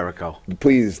before Jericho.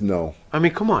 please no. I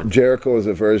mean, come on. Jericho is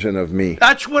a version of me.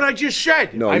 That's what I just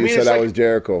said. No, I you mean, said it's I like- was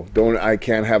Jericho. I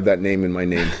can't have that name in my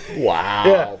name.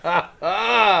 Wow.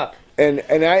 And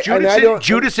I Judas, don't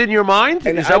Judas in your mind?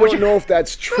 And Is I that what don't you know if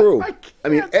that's true. I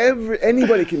mean,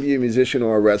 anybody can be a musician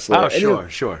or a wrestler. Oh, Anyone.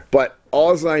 sure. But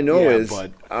all I know Yeah, is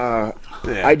but-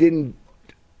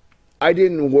 I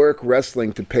didn't work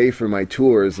wrestling to pay for my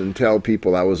tours and tell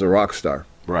people I was a rock star.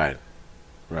 Right.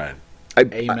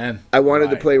 Amen. I wanted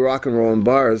to play rock and roll in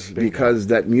bars because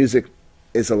that music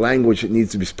is a language that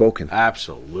needs to be spoken.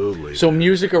 Absolutely. So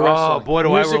music or wrestling? Oh, boy, do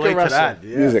music I relate or to wrestling? that.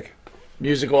 Yeah. Music.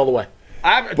 Music all the way.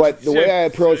 But the way I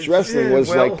approached wrestling was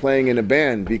well- like playing in a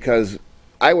band because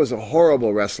I was a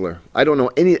horrible wrestler. I don't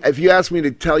know any. If you ask me to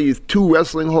tell you 2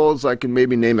 wrestling holds, I can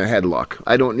maybe name a headlock.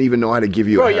 I don't even know how to give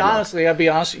you Bro, a you headlock. honestly, I'll be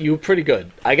honest, you were pretty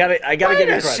good. I gotta Wait give you a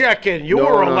credit. second. You No,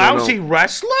 were a no, lousy no.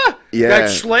 wrestler? Yeah. That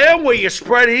slam where you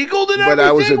spread eagled and But everything?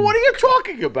 I was a- What are you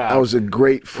talking about? I was a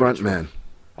great front man.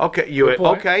 Okay, you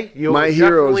okay. You My were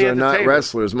heroes definitely are not entertainment.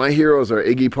 wrestlers. My heroes are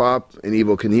Iggy Pop and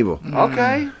Evel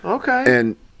Knievel. Okay.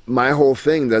 And my whole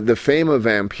thing, the fame of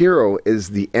Vampiro is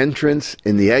the entrance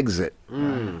and the exit.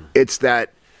 It's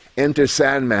that Enter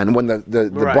Sandman when the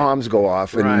Right. bombs go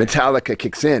off and Right. Metallica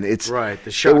kicks in. It's Right, the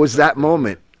It shock was that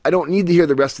moment. I don't need to hear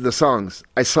the rest of the songs.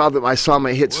 I saw them. I saw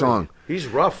my hit song. He's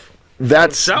rough.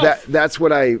 That's himself. that's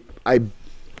what I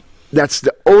that's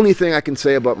the only thing I can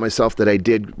say about myself that I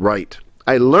did right.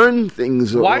 I learned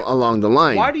things along the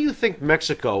line. Why do you think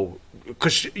Mexico?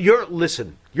 Because you're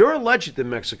a legend in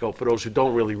Mexico. For those who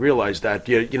don't really realize that,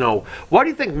 you know, why do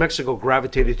you think Mexico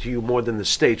gravitated to you more than the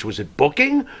States? Was it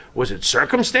booking? Was it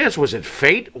circumstance? Was it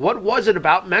fate? What was it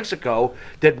about Mexico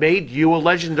that made you a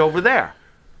legend over there?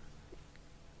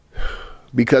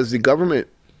 Because the government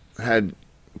had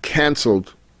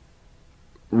canceled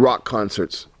rock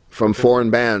concerts from foreign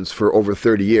bands for over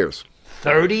 30 years.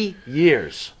 30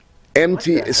 years.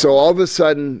 So all of a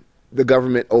sudden, the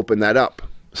government opened that up.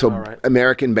 So right.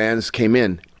 American bands came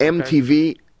in.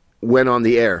 MTV went on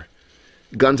the air.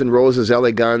 Guns N' Roses,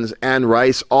 LA Guns, Anne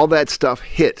Rice, all that stuff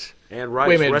hit. And Rice.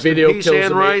 Wait a minute, Rest in video peace, kills Anne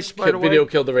the Rice, by the way. video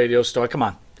killed the radio star. Come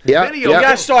on. Yeah, Video You yeah.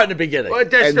 gotta start in the beginning. Well,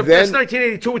 that's, And that's then-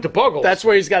 1982 with the Buggles. That's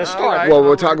where he's got to start. right. Well,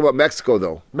 we're talking about Mexico,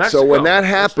 though. Mexico. So when that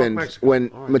Let's talk happened, Mexico. when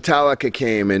All right. Metallica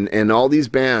came and all these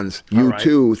bands, right.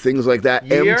 U2, things like that,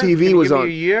 Year? Can MTV you was give me on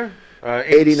a year?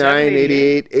 89,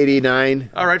 88, 89.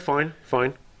 All right, fine.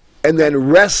 And then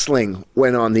wrestling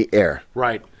went on the air.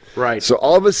 Right. So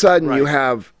all of a sudden you Right.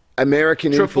 have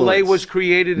American Triple A influence. was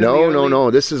created. in the No.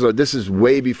 early- This is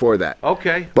way before that.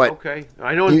 Okay. But okay.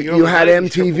 I know in the you early had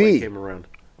 90s, Triple A MTV. came around.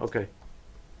 Okay.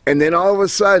 And then all of a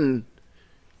sudden,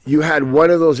 you had one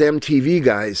of those MTV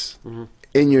guys Mm-hmm.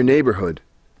 in your neighborhood,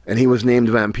 and he was named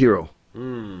Vampiro.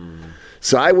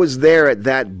 So I was there at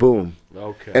that boom.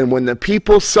 Okay. And when the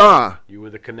people saw You were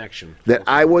the connection. that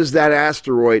I was that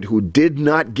asteroid who did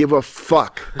not give a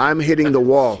fuck, I'm hitting the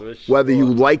wall, whether you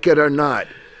like it or not,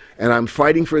 and I'm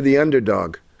fighting for the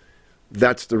underdog,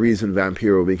 that's the reason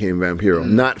Vampiro became Vampiro,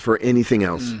 not for anything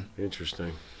else.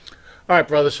 Interesting. All right,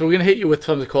 brother. So we're gonna hit you with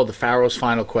something called the Pharaoh's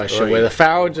final question, where the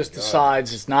Pharaoh just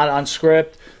decides it's not on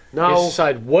script. No. He just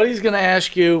decide what he's gonna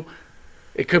ask you.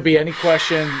 It could be any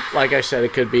question. Like I said,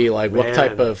 it could be like, what Man.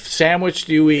 type of sandwich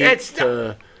do you eat? It's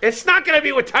not going to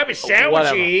be what type of sandwich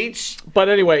Whatever. he eats. But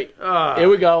anyway, here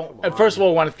we go. And first of all,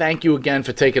 I want to thank you again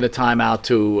for taking the time out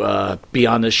to be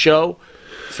on this show.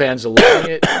 Fans are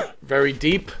loving it. Very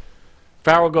deep.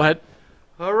 Pharaoh, go ahead.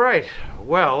 All right.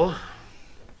 Well,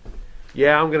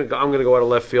 yeah, I'm gonna go out of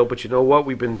left field, but you know what?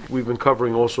 We've been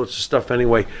covering all sorts of stuff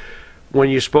anyway. when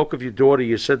you spoke of your daughter,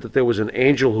 you said that there was an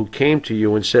angel who came to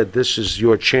you and said, "This is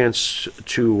your chance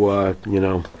to,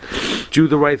 do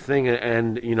the right thing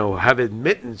and have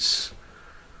admittance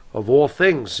of all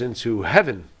things into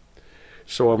heaven."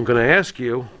 So I'm going to ask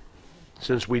you,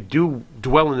 since we do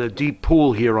dwell in a deep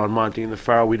pool here on Monty and the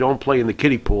Pharaoh, we don't play in the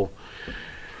kiddie pool.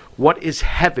 What is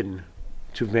heaven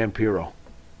to Vampiro?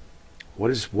 What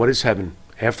is heaven?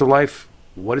 Afterlife?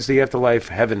 What is the afterlife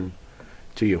heaven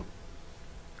to you?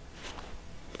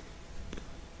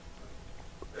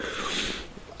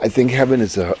 I think heaven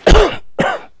is a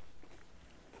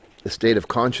state of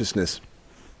consciousness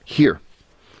here.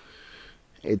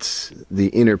 It's the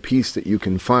inner peace that you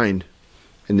can find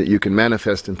and that you can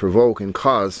manifest and provoke and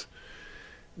cause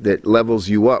that levels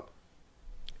you up.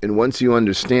 And once you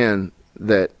understand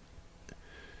that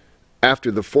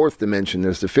after the fourth dimension,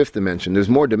 there's the fifth dimension. There's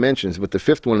more dimensions, but the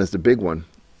fifth one is the big one.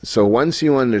 So once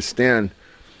you understand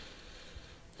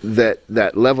that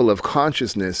that level of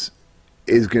consciousness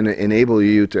is going to enable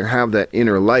you to have that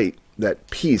inner light, that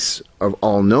peace of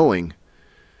all-knowing,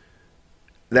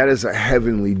 that is a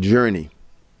heavenly journey.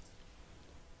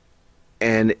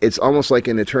 And it's almost like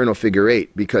an eternal figure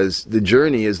eight, because the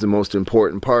journey is the most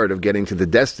important part of getting to the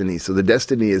destiny. So the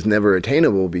destiny is never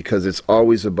attainable because it's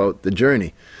always about the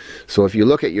journey. So if you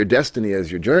look at your destiny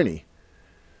as your journey,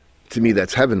 to me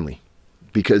that's heavenly,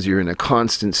 because you're in a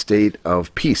constant state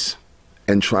of peace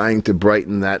and trying to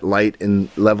brighten that light and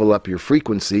level up your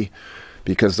frequency,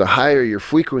 because the higher your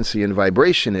frequency and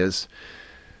vibration is,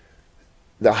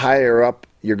 the higher up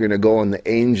you're going to go on the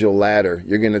angel ladder.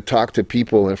 You're going to talk to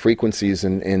people and frequencies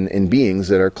and beings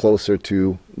that are closer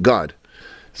to God.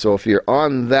 So if you're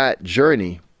on that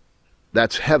journey,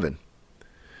 that's heaven.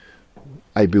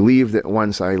 I believe that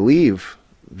once I leave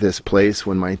this place,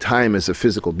 when my time as a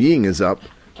physical being is up,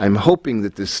 I'm hoping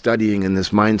that this studying and this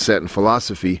mindset and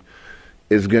philosophy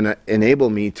is going to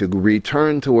enable me to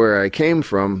return to where I came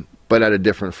from, but at a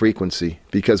different frequency,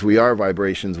 because we are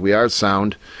vibrations, we are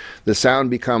sound. The sound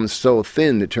becomes so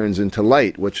thin it turns into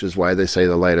light, which is why they say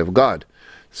the light of God.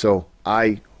 So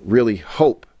I really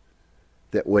hope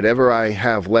that whatever I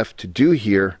have left to do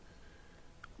here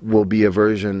will be a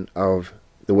version of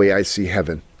the way I see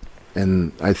heaven.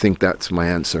 And I think that's my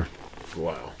answer.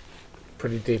 Wow.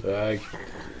 Pretty deep.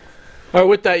 All right,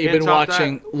 with that, you've been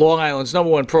watching Long Island's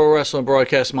 #1 pro wrestling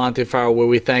broadcast, Monty Pharaoh, where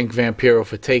we thank Vampiro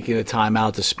for taking the time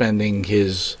out to spending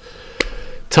his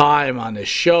time on this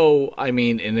show. I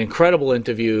mean, an incredible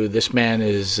interview. This man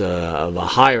is of a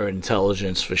higher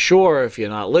intelligence for sure. If you're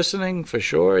not listening, for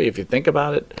sure. If you think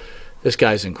about it, this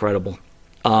guy's incredible.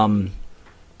 And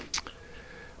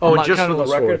just for the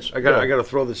record, I got to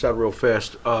throw this out real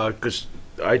fast because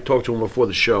I talked to him before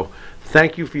the show.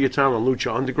 Thank you for your time on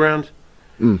Lucha Underground.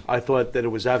 I thought that it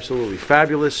was absolutely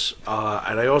fabulous,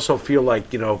 and I also feel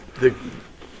like the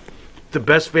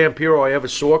best Vampiro I ever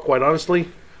saw, quite honestly,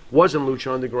 was in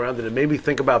Lucha Underground, and it made me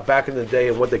think about back in the day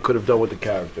and what they could have done with the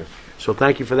character. So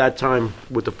thank you for that time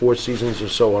with the 4 seasons or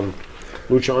so on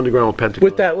Lucha Underground with Pentagon.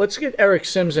 With that, let's get Eric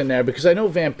Sims in there, because I know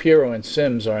Vampiro and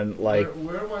Sims are like...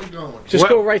 Where am I going? Just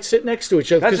go right, sit next to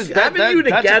each other. Because having you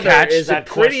together is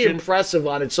pretty impressive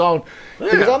on its own. Yeah.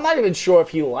 Because I'm not even sure if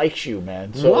he likes you,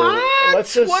 man. So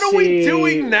let's just what are we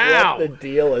doing now? What the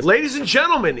deal is. Ladies and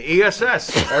gentlemen,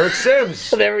 ESS, Eric Sims.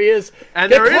 There he is.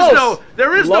 And there is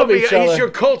no, he's your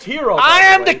cult hero. I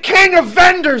am the king of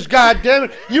vendors,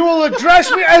 goddammit. You will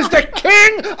address me as the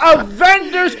king of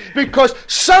vendors because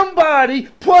somebody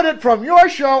put it from your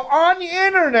show on the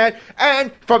internet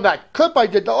and from that clip I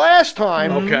did the last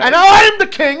time. Okay. And I am the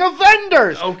king of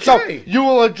vendors. Okay. So you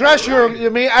will address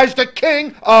me as the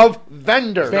king of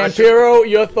vendors. Vampiro,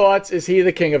 your thoughts? Is he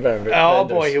the king of vendors? Oh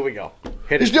boy, here we go.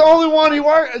 He's the only one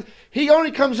he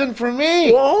only comes in for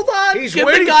me. Well, hold on. He's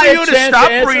waiting for you to stop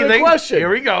breathing.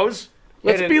 Here he goes.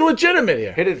 Let's be legitimate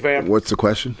here. Hit it, Vamp. What's the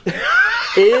question?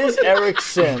 Is Eric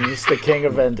Sims the king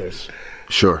of vendors?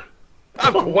 Sure.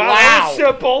 Wow, that's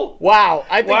simple. Wow,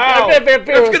 I bet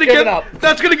Vampiro's giving up.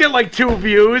 That's gonna get like 2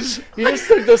 views. You just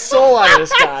took the soul out of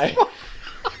this guy.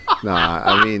 Nah,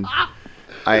 I mean,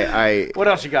 What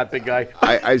else you got, big guy?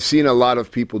 I've seen a lot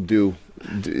of people do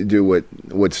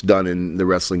what's done in the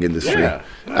wrestling industry. Yeah.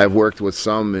 I've worked with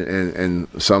some, and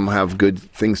some have good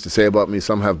things to say about me.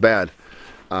 Some have bad.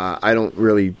 I'm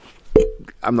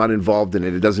not involved in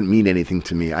it. It doesn't mean anything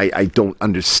to me. I don't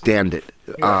understand it.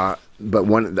 Yeah. But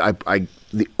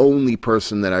the only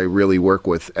person that I really work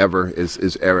with ever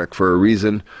is Eric, for a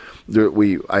reason.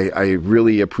 I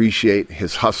really appreciate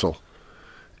his hustle.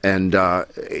 And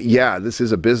this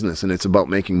is a business and it's about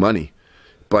making money.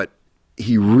 But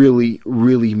he really,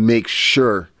 really makes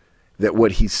sure that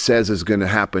what he says is going to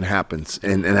happen happens,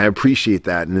 and I appreciate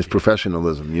that and his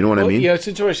professionalism. You know what I mean? Yeah, it's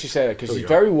interesting you say that because he's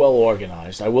very well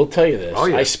organized. I will tell you this. Oh,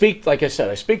 yeah. I speak, like I said,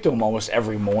 I speak to him almost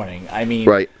every morning. I mean,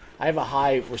 Right. I have a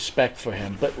high respect for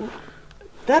him. But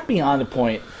that beyond the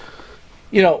point,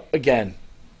 again,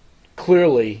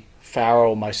 clearly,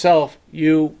 Farrell, myself,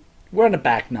 we're in the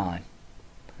back nine.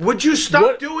 Would you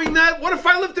stop doing that? What if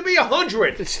I live to be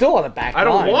 100? It's still on the back I nine.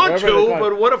 don't want wherever to, they're going.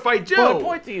 but what if I do? Well, the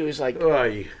point to you is like,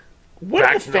 what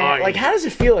back are the fans nine. like? How does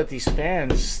it feel that these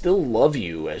fans still love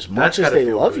you as much as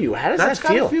they love you? How does That's that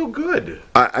feel? gotta feel good.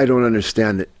 I don't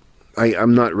understand it.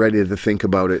 I'm not ready to think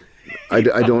about it. I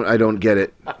don't get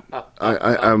it.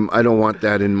 I don't want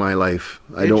that in my life.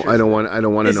 I don't want to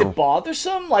know. Is it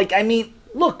bothersome? Like, I mean,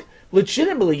 look,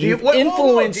 legitimately, you've Do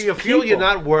influenced you feel people. you're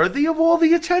not worthy of all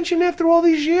the attention after all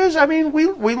these years? I mean,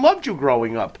 we loved you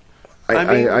growing up.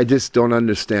 I just don't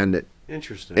understand it.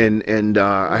 Interesting. And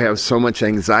I have so much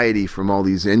anxiety from all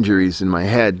these injuries in my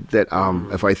head that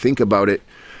if I think about it,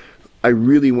 I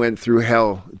really went through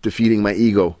hell defeating my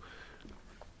ego.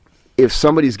 If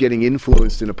somebody's getting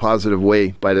influenced in a positive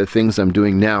way by the things I'm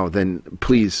doing now, then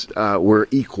please, we're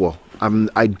equal.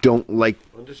 I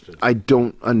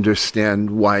don't understand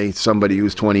why somebody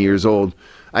who's 20 years old.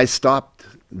 I stopped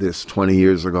this 20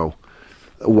 years ago.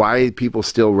 Why people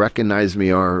still recognize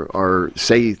me or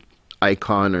say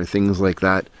icon or things like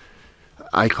that.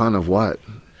 Icon of what?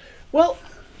 Well,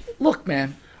 look,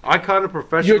 man. Icon of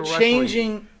professional You're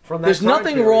changing. from that There's time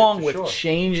nothing period, wrong for with sure.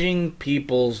 changing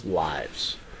people's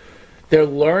lives. They're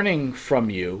learning from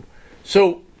you.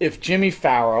 So if Jimmy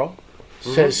Farrow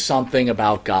says something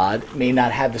about God, it may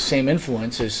not have the same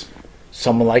influence as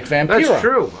someone like Vampiro. That's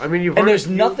true. I mean, there's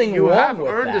nothing you wrong have with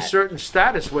earned that. a certain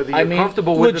status, whether you're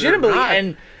comfortable with it or legitimately, not.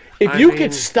 and if you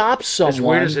could stop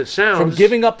someone as it sounds, from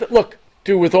giving up, look,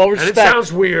 dude, with all and respect, it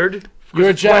sounds weird. 'cause you're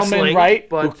a it's gentleman, wrestling, right?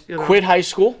 But Who quit high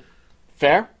school,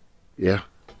 fair? Yeah.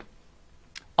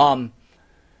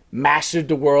 Mastered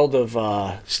the world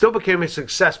of. Still became a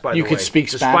success, by the way. You could speak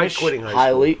despite Spanish quitting high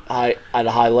school. at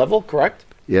a high level, correct?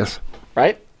 Yes.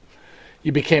 Right?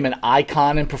 You became an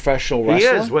icon in professional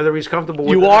wrestling. He is, whether he's comfortable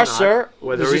with You it or are, not. sir.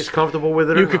 Whether This he's is- comfortable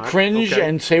with it or You not. could cringe Okay.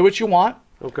 and say what you want.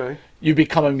 Okay. You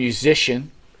become a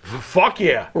musician, Fuck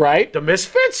yeah. right? The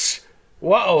Misfits?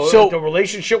 Whoa. So, the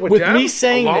relationship with With them me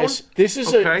saying alone? this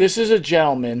is Okay. this is a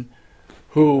gentleman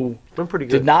who Done pretty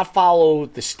good. did not follow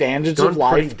the standards Done of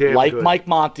life pretty damn like good. Mike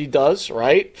Monty does,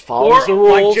 right? Follows Or the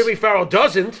rules, like Jimmy Farrell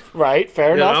doesn't. right? Fair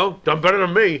You enough. know, done better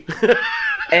than me.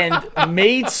 And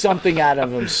made something out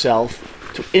of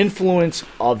himself to influence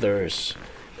others.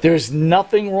 There's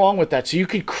nothing wrong with that. So you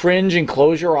could cringe and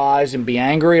close your eyes and be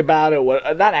angry about it.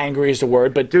 Not angry is the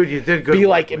word, but Dude, you did good be work,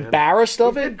 like man. embarrassed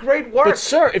of You it. did great work. But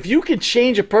sir, if you could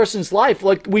change a person's life,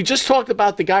 like we just talked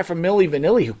about the guy from Milli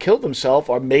Vanilli who killed himself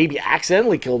or maybe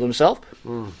accidentally killed himself.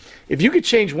 If you could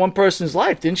change one person's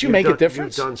life, didn't you make a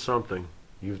difference? You've done something.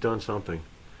 You've done something.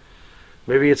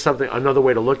 Maybe it's something, another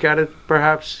way to look at it,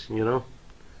 perhaps, you know?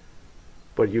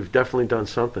 But you've definitely done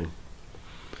something.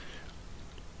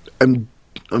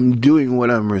 I'm doing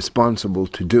what I'm responsible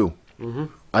to do. Mm-hmm.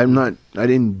 I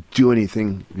didn't do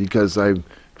anything because I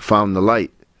found the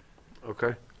light.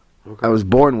 Okay. I was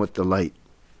born with the light.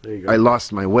 There you go. I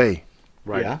lost my way.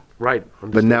 Right. Yeah. Right.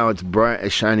 But now it's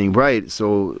bright, shining bright.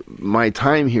 So my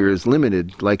time here is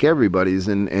limited, like everybody's,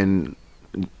 and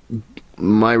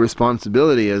my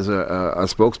responsibility as a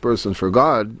spokesperson for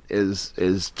God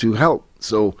is to help.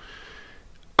 So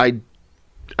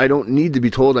I don't need to be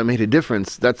told I made a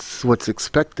difference. That's what's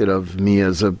expected of me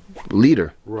as a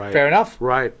leader. Right. Fair enough.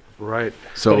 Right. Right.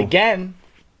 So But again,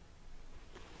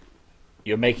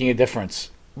 you're making a difference.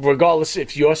 Regardless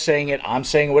if you're saying it, I'm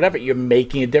saying it, whatever, you're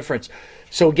making a difference.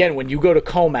 So again, when you go to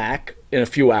Comac in a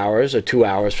few hours or 2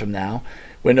 hours from now,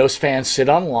 when those fans sit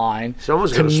online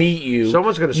Someone's to gonna meet you,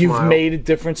 someone's gonna you've smile. made a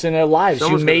difference in their lives.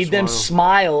 Someone's You gonna made them smile.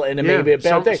 smile, and it Yeah, may be a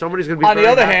bad day. somebody's gonna be On the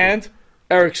very other happy. hand,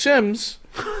 Eric Sims,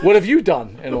 what have you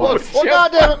done in life? Well,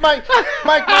 goddamn it, Mike,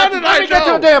 let me get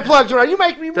to the damn plugs, all right? You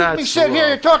make me That's sit here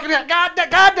rough. and talking.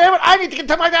 Goddamn it, I need to get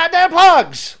to my goddamn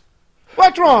plugs.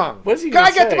 What's wrong? What's he Can I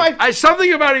gonna get to say? my?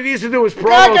 Something about he needs to do his Can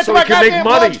I promo get so to my he can make goddamn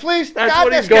money. plugs, please? That's Goddamn-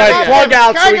 what he's Go got. ahead, plug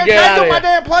out so we Can get I out do of my here.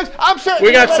 damn plugs? I'm sitting.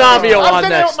 We got Savio I'm on sitting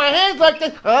there next. with my hands like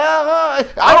this. I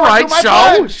All wanna right, do my so-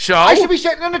 plugs. so- I should be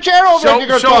sitting in the chair over there. if you're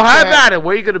gonna So talk have to at it.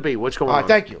 Where are you going to be? What's going All on? right,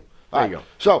 thank you. There you go.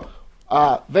 So,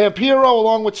 Vampiro,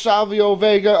 along with Salvio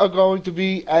Vega, are going to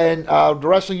be in the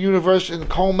Wrestling Universe in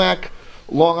Comac,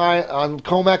 Long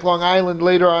Island,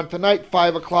 later on tonight,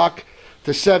 5 o'clock.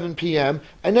 to 7 p.m.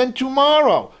 And then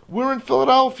tomorrow, we're in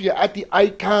Philadelphia at the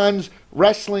Icons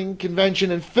Wrestling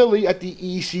Convention in Philly at the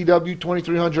ECW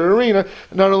 2300 Arena.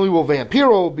 Not only will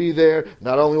Vampiro be there,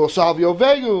 not only will Savio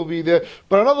Vega will be there,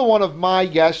 but another one of my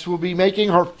guests will be making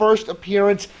her first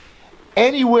appearance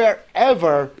anywhere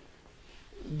ever.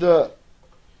 The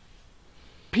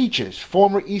Peaches,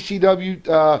 former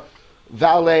ECW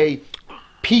valet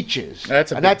Peaches.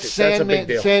 That's a big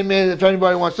deal. Sandman, if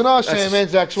anybody wants to know,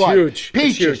 Sandman's ex-wife. Huge.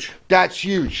 Peaches. Huge. That's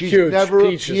huge. She's Huge. never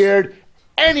Peaches. appeared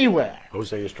anywhere.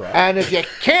 Jose Estrada. And if you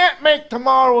can't make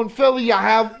tomorrow in Philly, you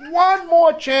have one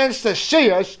more chance to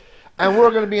see us. And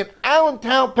we're going to be in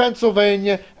Allentown,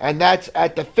 Pennsylvania, and that's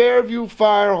at the Fairview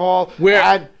Fire Hall.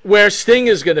 Where Sting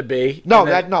is going to be.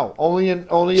 Only at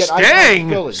Icon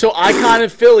Philly. So Icon in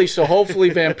Philly. So hopefully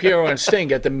Vampiro and Sting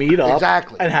get to meet up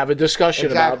and have a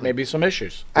discussion about maybe some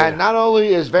issues. And not only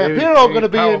is Vampiro going to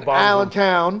be in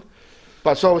Allentown,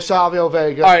 but so is Savio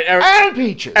Vega. All right, Eric, and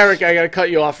Peaches. Eric, I got to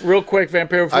cut you off real quick,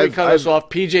 Vampiro. Before we cut us off,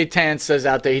 PJ Tan says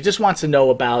out there he just wants to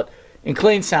know about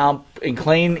Clown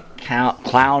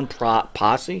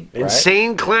Posse.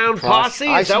 Insane Clown Posse?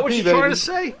 Is that what you're trying to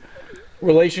say?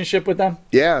 Relationship with them?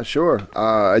 Yeah, sure.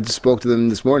 I just spoke to them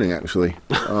this morning, actually.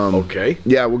 Okay.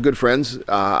 Yeah, we're good friends.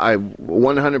 I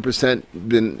 100%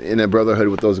 been in a brotherhood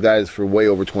with those guys for way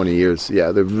over 20 years.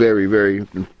 Yeah, they're very, very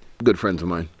good friends of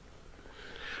mine.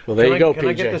 Well, there you go, Can PJ.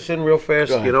 I get this in real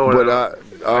fast? You know,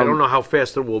 I don't know how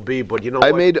fast it will be, but you know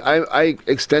what? I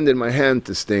extended my hand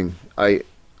to Sting.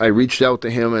 I reached out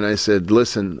to him and I said,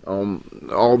 listen,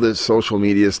 all this social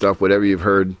media stuff, whatever you've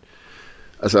heard,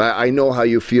 I said, I know how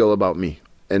you feel about me,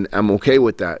 and I'm okay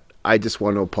with that. I just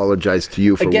want to apologize to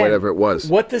you for whatever it was.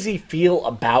 What does he feel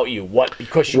about you? What,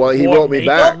 because you Well, he wore wrote me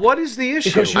makeup? back. What is the issue?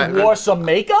 Because you wore some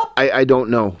makeup? I don't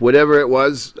know. Whatever it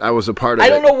was, I was a part of it. I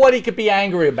don't know what he could be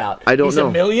angry about. I don't He's know.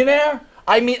 a millionaire?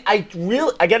 I mean, I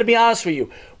got to be honest with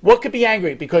you. What could be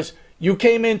angry? Because you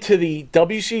came into the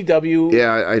WCW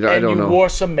I don't and you know. wore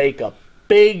some makeup.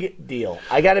 Big deal.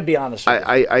 I got to be honest with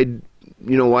you.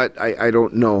 You know what? I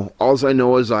don't know. All I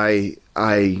know is I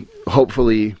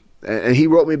hopefully, and he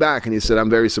wrote me back and he said, I'm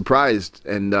very surprised.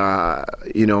 And,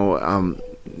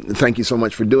 thank you so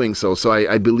much for doing so. So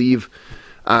I believe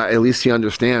at least he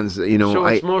understands, So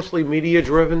it's mostly media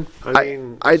driven? I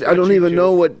don't even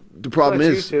know what the problem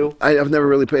It's not you is. two. I've never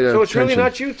really paid attention. So it's really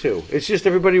not you two. It's just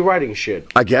everybody writing shit.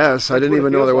 I guess. I didn't what it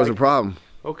even know feels there was a like. problem.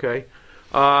 Okay.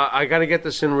 I got to get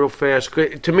this in real fast.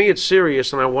 To me, it's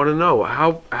serious, and I want to know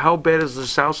how bad is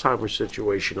this Alzheimer's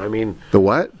situation? I mean, The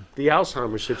what? the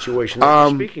Alzheimer's situation that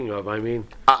you're speaking of. I mean,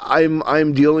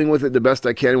 I'm dealing with it the best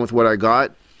I can with what I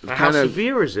got. how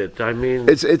severe is it? I mean,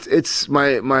 It's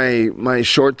my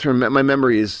short term. My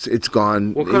memory it's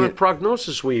gone. what kind of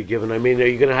prognosis were you given? I mean, are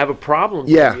you going to have a problem?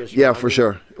 Yeah, for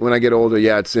sure. When I get older,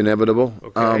 it's inevitable.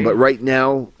 Okay. But right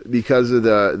now, because of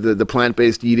the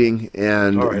plant-based eating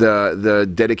and the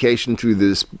dedication to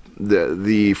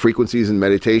the frequencies and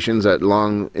meditations at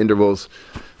long intervals,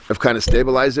 I've kind of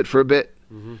stabilized it for a bit.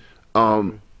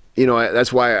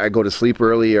 That's why I go to sleep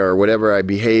early or whatever. I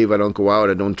behave. I don't go out.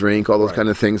 I don't drink. All those kind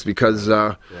of things because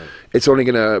it's only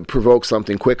going to provoke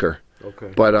something quicker.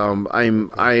 Okay. But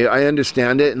I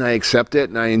understand it and I accept it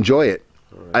and I enjoy it.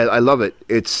 I love it.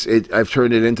 I've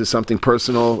turned it into something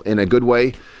personal in a good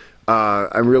way.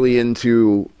 I'm really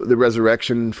into the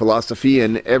resurrection philosophy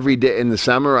and every day in the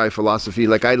samurai philosophy.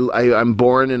 Like I'm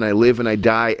born and I live and I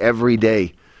die every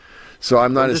day. So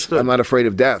I'm not afraid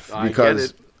of death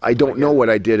because I don't know what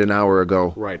I did an hour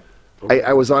ago. Right.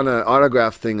 I was on an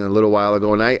autograph thing a little while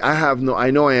ago, and I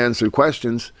know I answered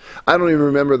questions. I don't even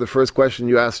remember the first question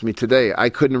you asked me today. I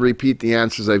couldn't repeat the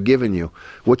answers I've given you,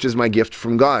 which is my gift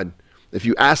from God. If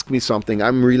you ask me something,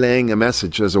 I'm relaying a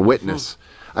message as a witness.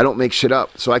 I don't make shit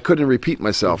up, so I couldn't repeat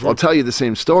myself. I'll tell you the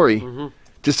same story,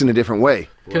 just in a different way.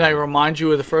 Can I remind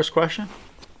you of the first question?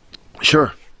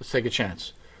 Sure. Let's take a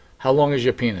chance. How long is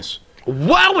your penis?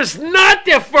 What was not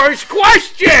the first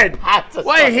question?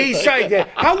 Wait, he's saying that.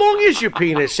 How long is your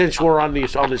penis? Since we're on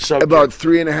this subject, About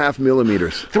 3.5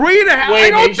 millimeters. 3.5. Wait, I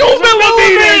don't he's do just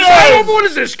millimeters. I don't. What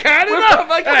is this, Canada?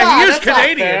 Come on, He is that's not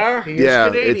Canadian. fair. He is Yeah,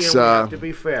 Canadian. it's, We have to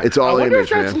be fair. it's all I wonder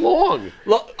image, if that's man. long.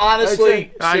 Look,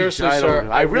 honestly, seriously, I don't sir, know.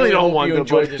 I really don't hope want you to,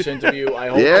 enjoyed but- this interview. I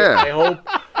hope, Yeah.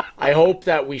 I hope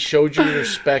that we showed you the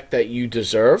respect that you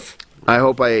deserve. I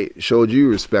hope I showed you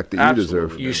respect that you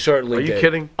deserve. You certainly Are you did.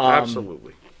 kidding?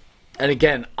 Absolutely. And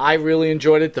again, I really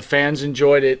enjoyed it. The fans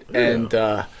enjoyed it. And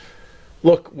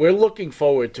look, we're looking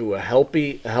forward to a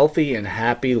healthy and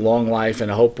happy, long life.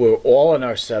 And I hope we're all in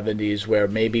our 70s where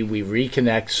maybe we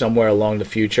reconnect somewhere along the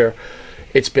future.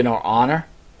 It's been our honor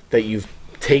that you've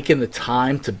taken the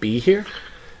time to be here.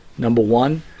 Number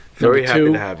one. Very Number happy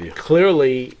two, to have you.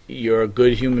 Clearly, you're a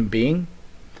good human being.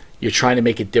 You're trying to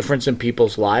make a difference in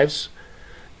people's lives.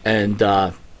 And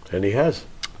he has.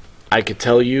 I could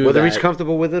tell you Whether that he's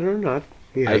comfortable with it or not,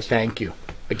 he has. I thank you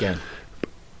again.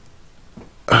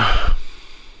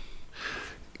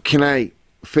 Can I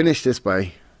finish this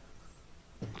by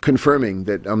confirming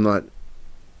that I'm not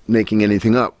making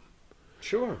anything up?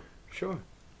 Sure, sure.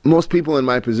 Most people in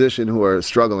my position who are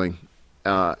struggling,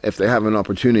 if they have an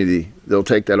opportunity, they'll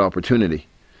take that opportunity.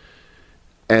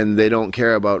 And they don't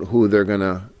care about who they're going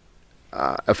to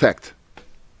affect.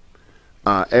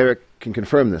 Eric can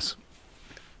confirm this.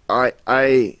 I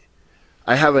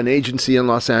have an agency in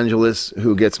Los Angeles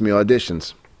who gets me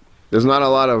auditions. There's not a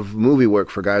lot of movie work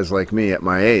for guys like me at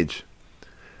my age.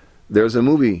 There's a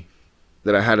movie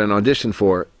that I had an audition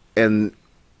for, and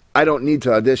I don't need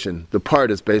to audition. The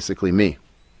part is basically me.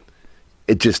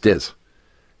 It just is.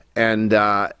 And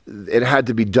it had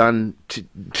to be done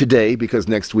today because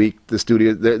next week the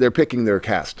studio, they're picking their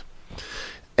cast.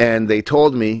 And they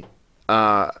told me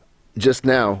just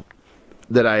now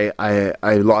that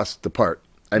I lost the part.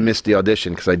 I missed the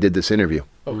audition because I did this interview.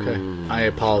 Okay. I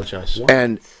apologize.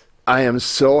 And I am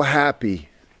so happy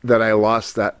that I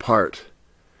lost that part.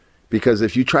 Because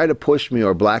if you try to push me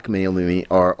or blackmail me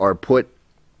or put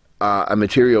a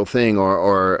material thing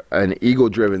or an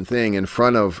ego-driven thing in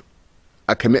front of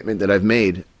a commitment that I've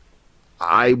made,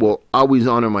 I will always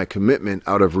honor my commitment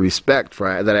out of respect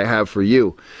that I have for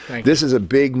you. This is a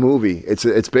big movie.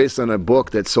 It's based on a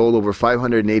book that sold over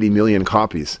 580 million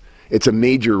copies. It's a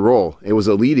major role. It was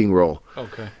a leading role.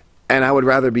 Okay. And I would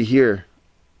rather be here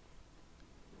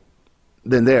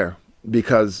than there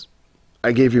because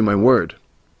I gave you my word.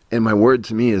 And my word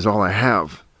to me is all I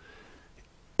have.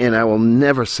 And I will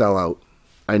never sell out.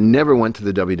 I never went to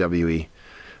the WWE.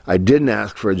 I didn't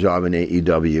ask for a job in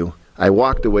AEW. I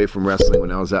walked away from wrestling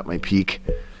when I was at my peak.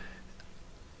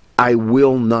 I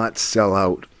will not sell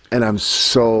out. And I'm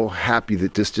so happy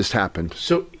that this just happened.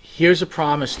 So here's a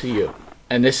promise to you.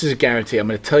 And this is a guarantee. I'm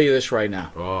going to tell you this right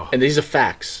now. And these are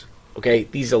facts. Okay?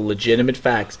 These are legitimate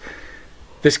facts.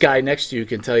 This guy next to you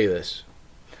can tell you this.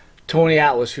 Tony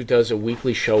Atlas, who does a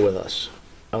weekly show with us.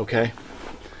 Okay?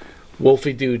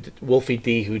 Wolfie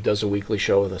D, who does a weekly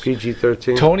show with us.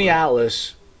 PG-13. Tony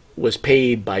Atlas was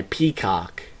paid by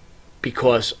Peacock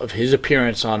because of his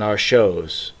appearance on our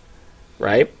shows,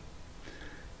 right?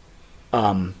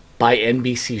 By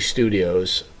NBC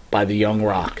Studios, by the Young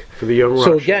Rock. For the Young Rock.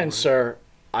 So again, sir,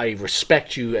 I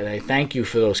respect you and I thank you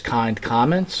for those kind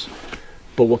comments.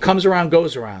 But what comes around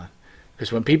goes around.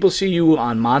 Because when people see you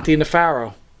on Monty and the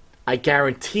Pharaoh, I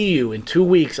guarantee you in 2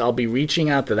 weeks I'll be reaching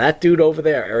out to that dude over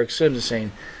there, Eric Sims, and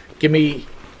saying, give me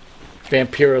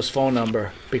Vampiro's phone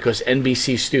number because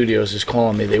NBC Studios is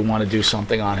calling me. They want to do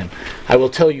something on him. I will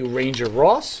tell you Ranger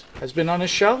Ross has been on his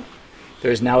show.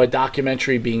 There's now a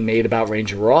documentary being made about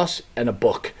Ranger Ross and a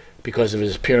book because of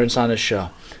his appearance on his show.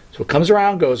 So what comes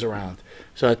around goes around.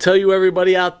 So I tell you,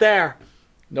 everybody out there,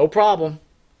 no problem.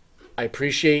 I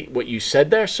appreciate what you said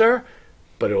there, sir,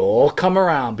 but it'll all come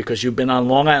around because you've been on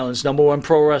Long Island's #1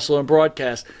 pro wrestler and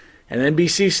broadcast, and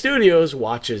NBC Studios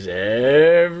watches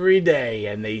every day,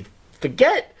 and they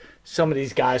forget some of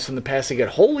these guys from the past. They get,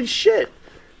 holy shit,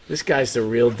 this guy's the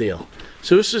real deal.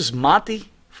 So this is Monty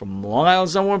from Long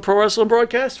Island's #1 pro wrestling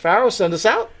broadcast. Pharaoh, send us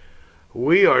out.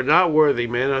 We are not worthy,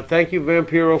 man. Thank you,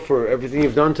 Vampiro, for everything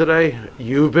you've done today.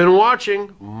 You've been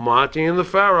watching Monty and the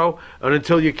Pharaoh, and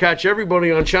until you catch everybody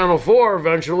on Channel 4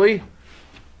 eventually,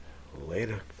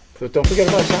 later. So don't forget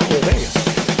about Channel 4 Vegas.